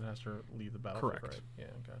 just something has to leave the battlefield. Correct. Right? Yeah,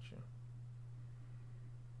 got you.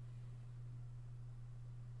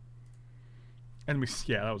 And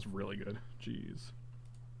yeah, that was really good. Jeez.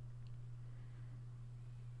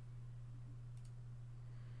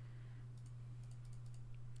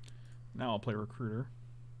 Now I'll play Recruiter.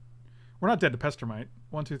 We're not dead to Pestermite.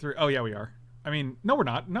 1, 2, 3. Oh yeah, we are. I mean, no, we're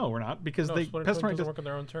not. No, we're not because No, Pestermite doesn't work on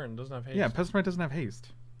their own turn. It doesn't have haste. Yeah, Pestermite doesn't have haste.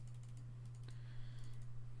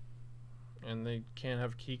 And they can't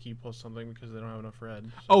have Kiki plus something because they don't have enough red.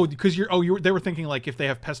 So. Oh, because they were thinking like if they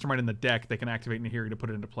have Pestermite in the deck, they can activate Nahiri to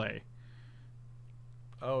put it into play.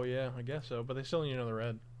 Oh yeah, I guess so. But they still need another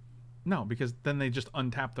red. No, because then they just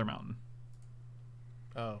untap their mountain.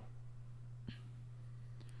 Oh.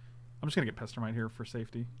 I'm just gonna get Pestermite here for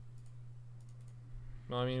safety.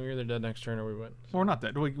 Well, I mean, we're either dead next turn or we win. So. Well, we're not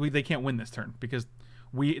dead. They can't win this turn because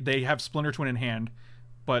they have Splinter Twin in hand.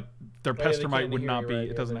 but their Oh, yeah, they Pestermite can't would not Nahiri, be. right? It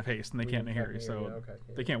Yeah, doesn't they have haste, and they we can't can't Nahiri, Nahiri, so yeah, okay,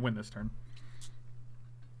 yeah. they can't win this turn.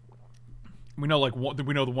 We know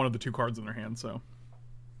we know the one of the two cards in their hand, so.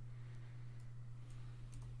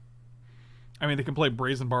 I mean, they can play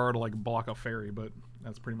Brazen Bar to like block a fairy, but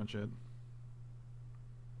that's pretty much it.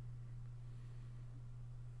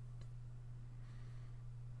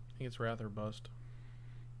 I think it's Wrath or Bust.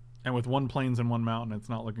 And with 1 Plains and 1 Mountain, it's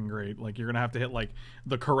not looking great. Like, you're gonna have to hit like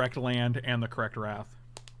the correct land and the correct Wrath.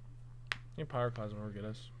 I think Pyroclasm will get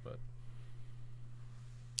us, but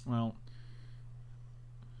Well,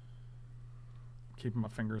 keeping my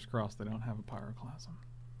fingers crossed they don't have a Pyroclasm.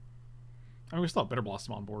 I mean, we still have Bitter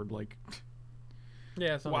Blossom on board. Like,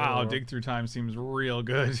 yeah, it's not wow, Dig Through Time seems real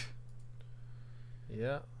good.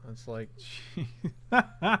 Yeah, it's like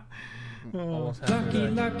Oh. almost half the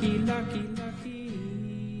deck. Lucky.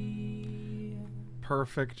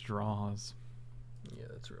 Perfect draws. Yeah,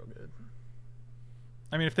 that's real good.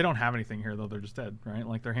 I mean, if they don't have anything here, though, they're just dead, right?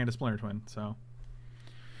 Like, their hand is Splinter Twin, so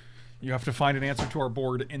you have to find an answer to our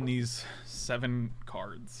board in these 7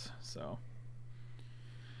 cards. So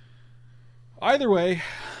either way,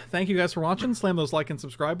 thank you guys for watching. Slam those like and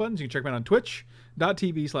subscribe buttons. You can check me out on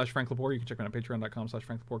twitch.tv/FrankLepore. You can check me out on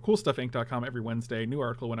patreon.com/FrankLepore. CoolStuffInc.com every Wednesday. New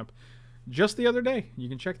article went up just the other day. You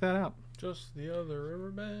can check that out. Just the other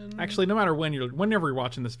river bend. Actually, no matter whenever you're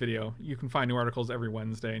watching this video, you can find new articles every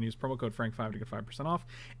Wednesday and use promo code Frank5 to get 5% off.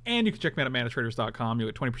 And you can check me out at manatraders.com. You'll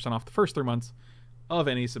get 20% off the first 3 months of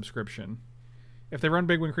any subscription. If they run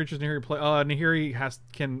big wing creatures, Nahiri Nahiri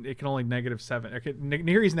can only -7. Okay,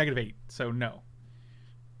 Nahiri's -8, so no.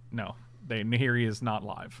 Nahiri is not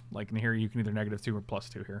live. Like, Nahiri, you can either -2 or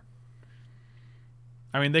 +2 here.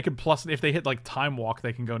 I mean, they could plus, if they hit like Time Walk,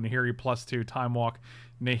 they can go Nahiri +2, Time Walk,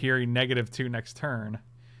 Nahiri -2 next turn.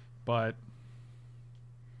 But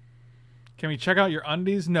can we check out your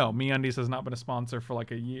undies? No, MeUndies has not been a sponsor for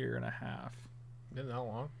like a year and a half. Been that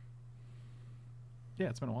long? Yeah,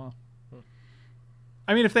 it's been a while.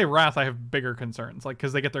 I mean, if they Wrath, I have bigger concerns, like,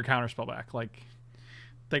 because they get their counterspell back. Like,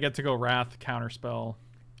 they get to go Wrath, counterspell.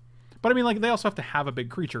 But I mean, like, they also have to have a big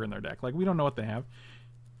creature in their deck. Like, we don't know what they have.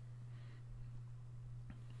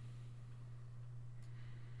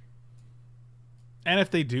 And if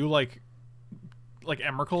they do, like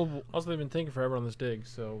Emrakul... Also, they've been thinking forever on this dig,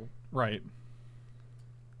 so Right.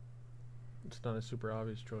 it's not a super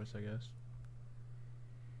obvious choice, I guess.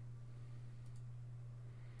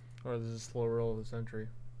 Or this is slow roll of the century.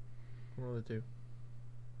 One of the two.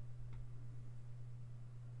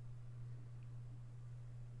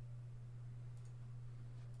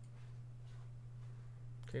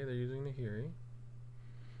 Okay, they're using Nahiri.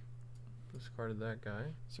 Discarded that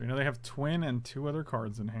guy. So, you know, they have Twin and 2 other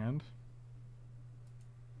cards in hand.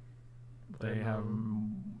 They have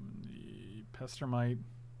Pestermite.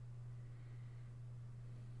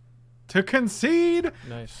 To concede!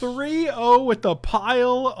 Nice. 3-0 with the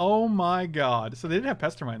pile. Oh my god. So they didn't have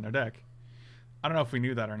Pestermite in their deck. I don't know if we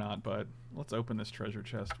knew that or not, but let's open this treasure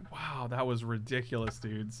chest. Wow, that was ridiculous,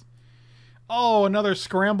 dudes. Oh, another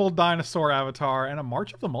Scrambled Dinosaur Avatar and a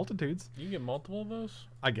March of the Multitudes. You can get multiple of those?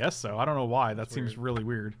 I guess so. I don't know why. That seems really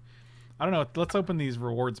weird. I don't know. Let's open these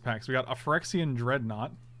rewards packs. We got a Phyrexian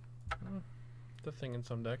Dreadnought. The thing in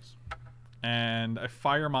some decks. And a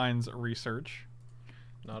Firemind's Research.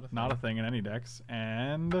 Not a thing. Not a thing in any decks.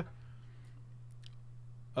 And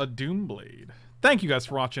a Doomblade. Thank you guys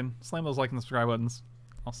for watching. Slam those like and subscribe buttons.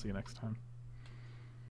 I'll see you next time.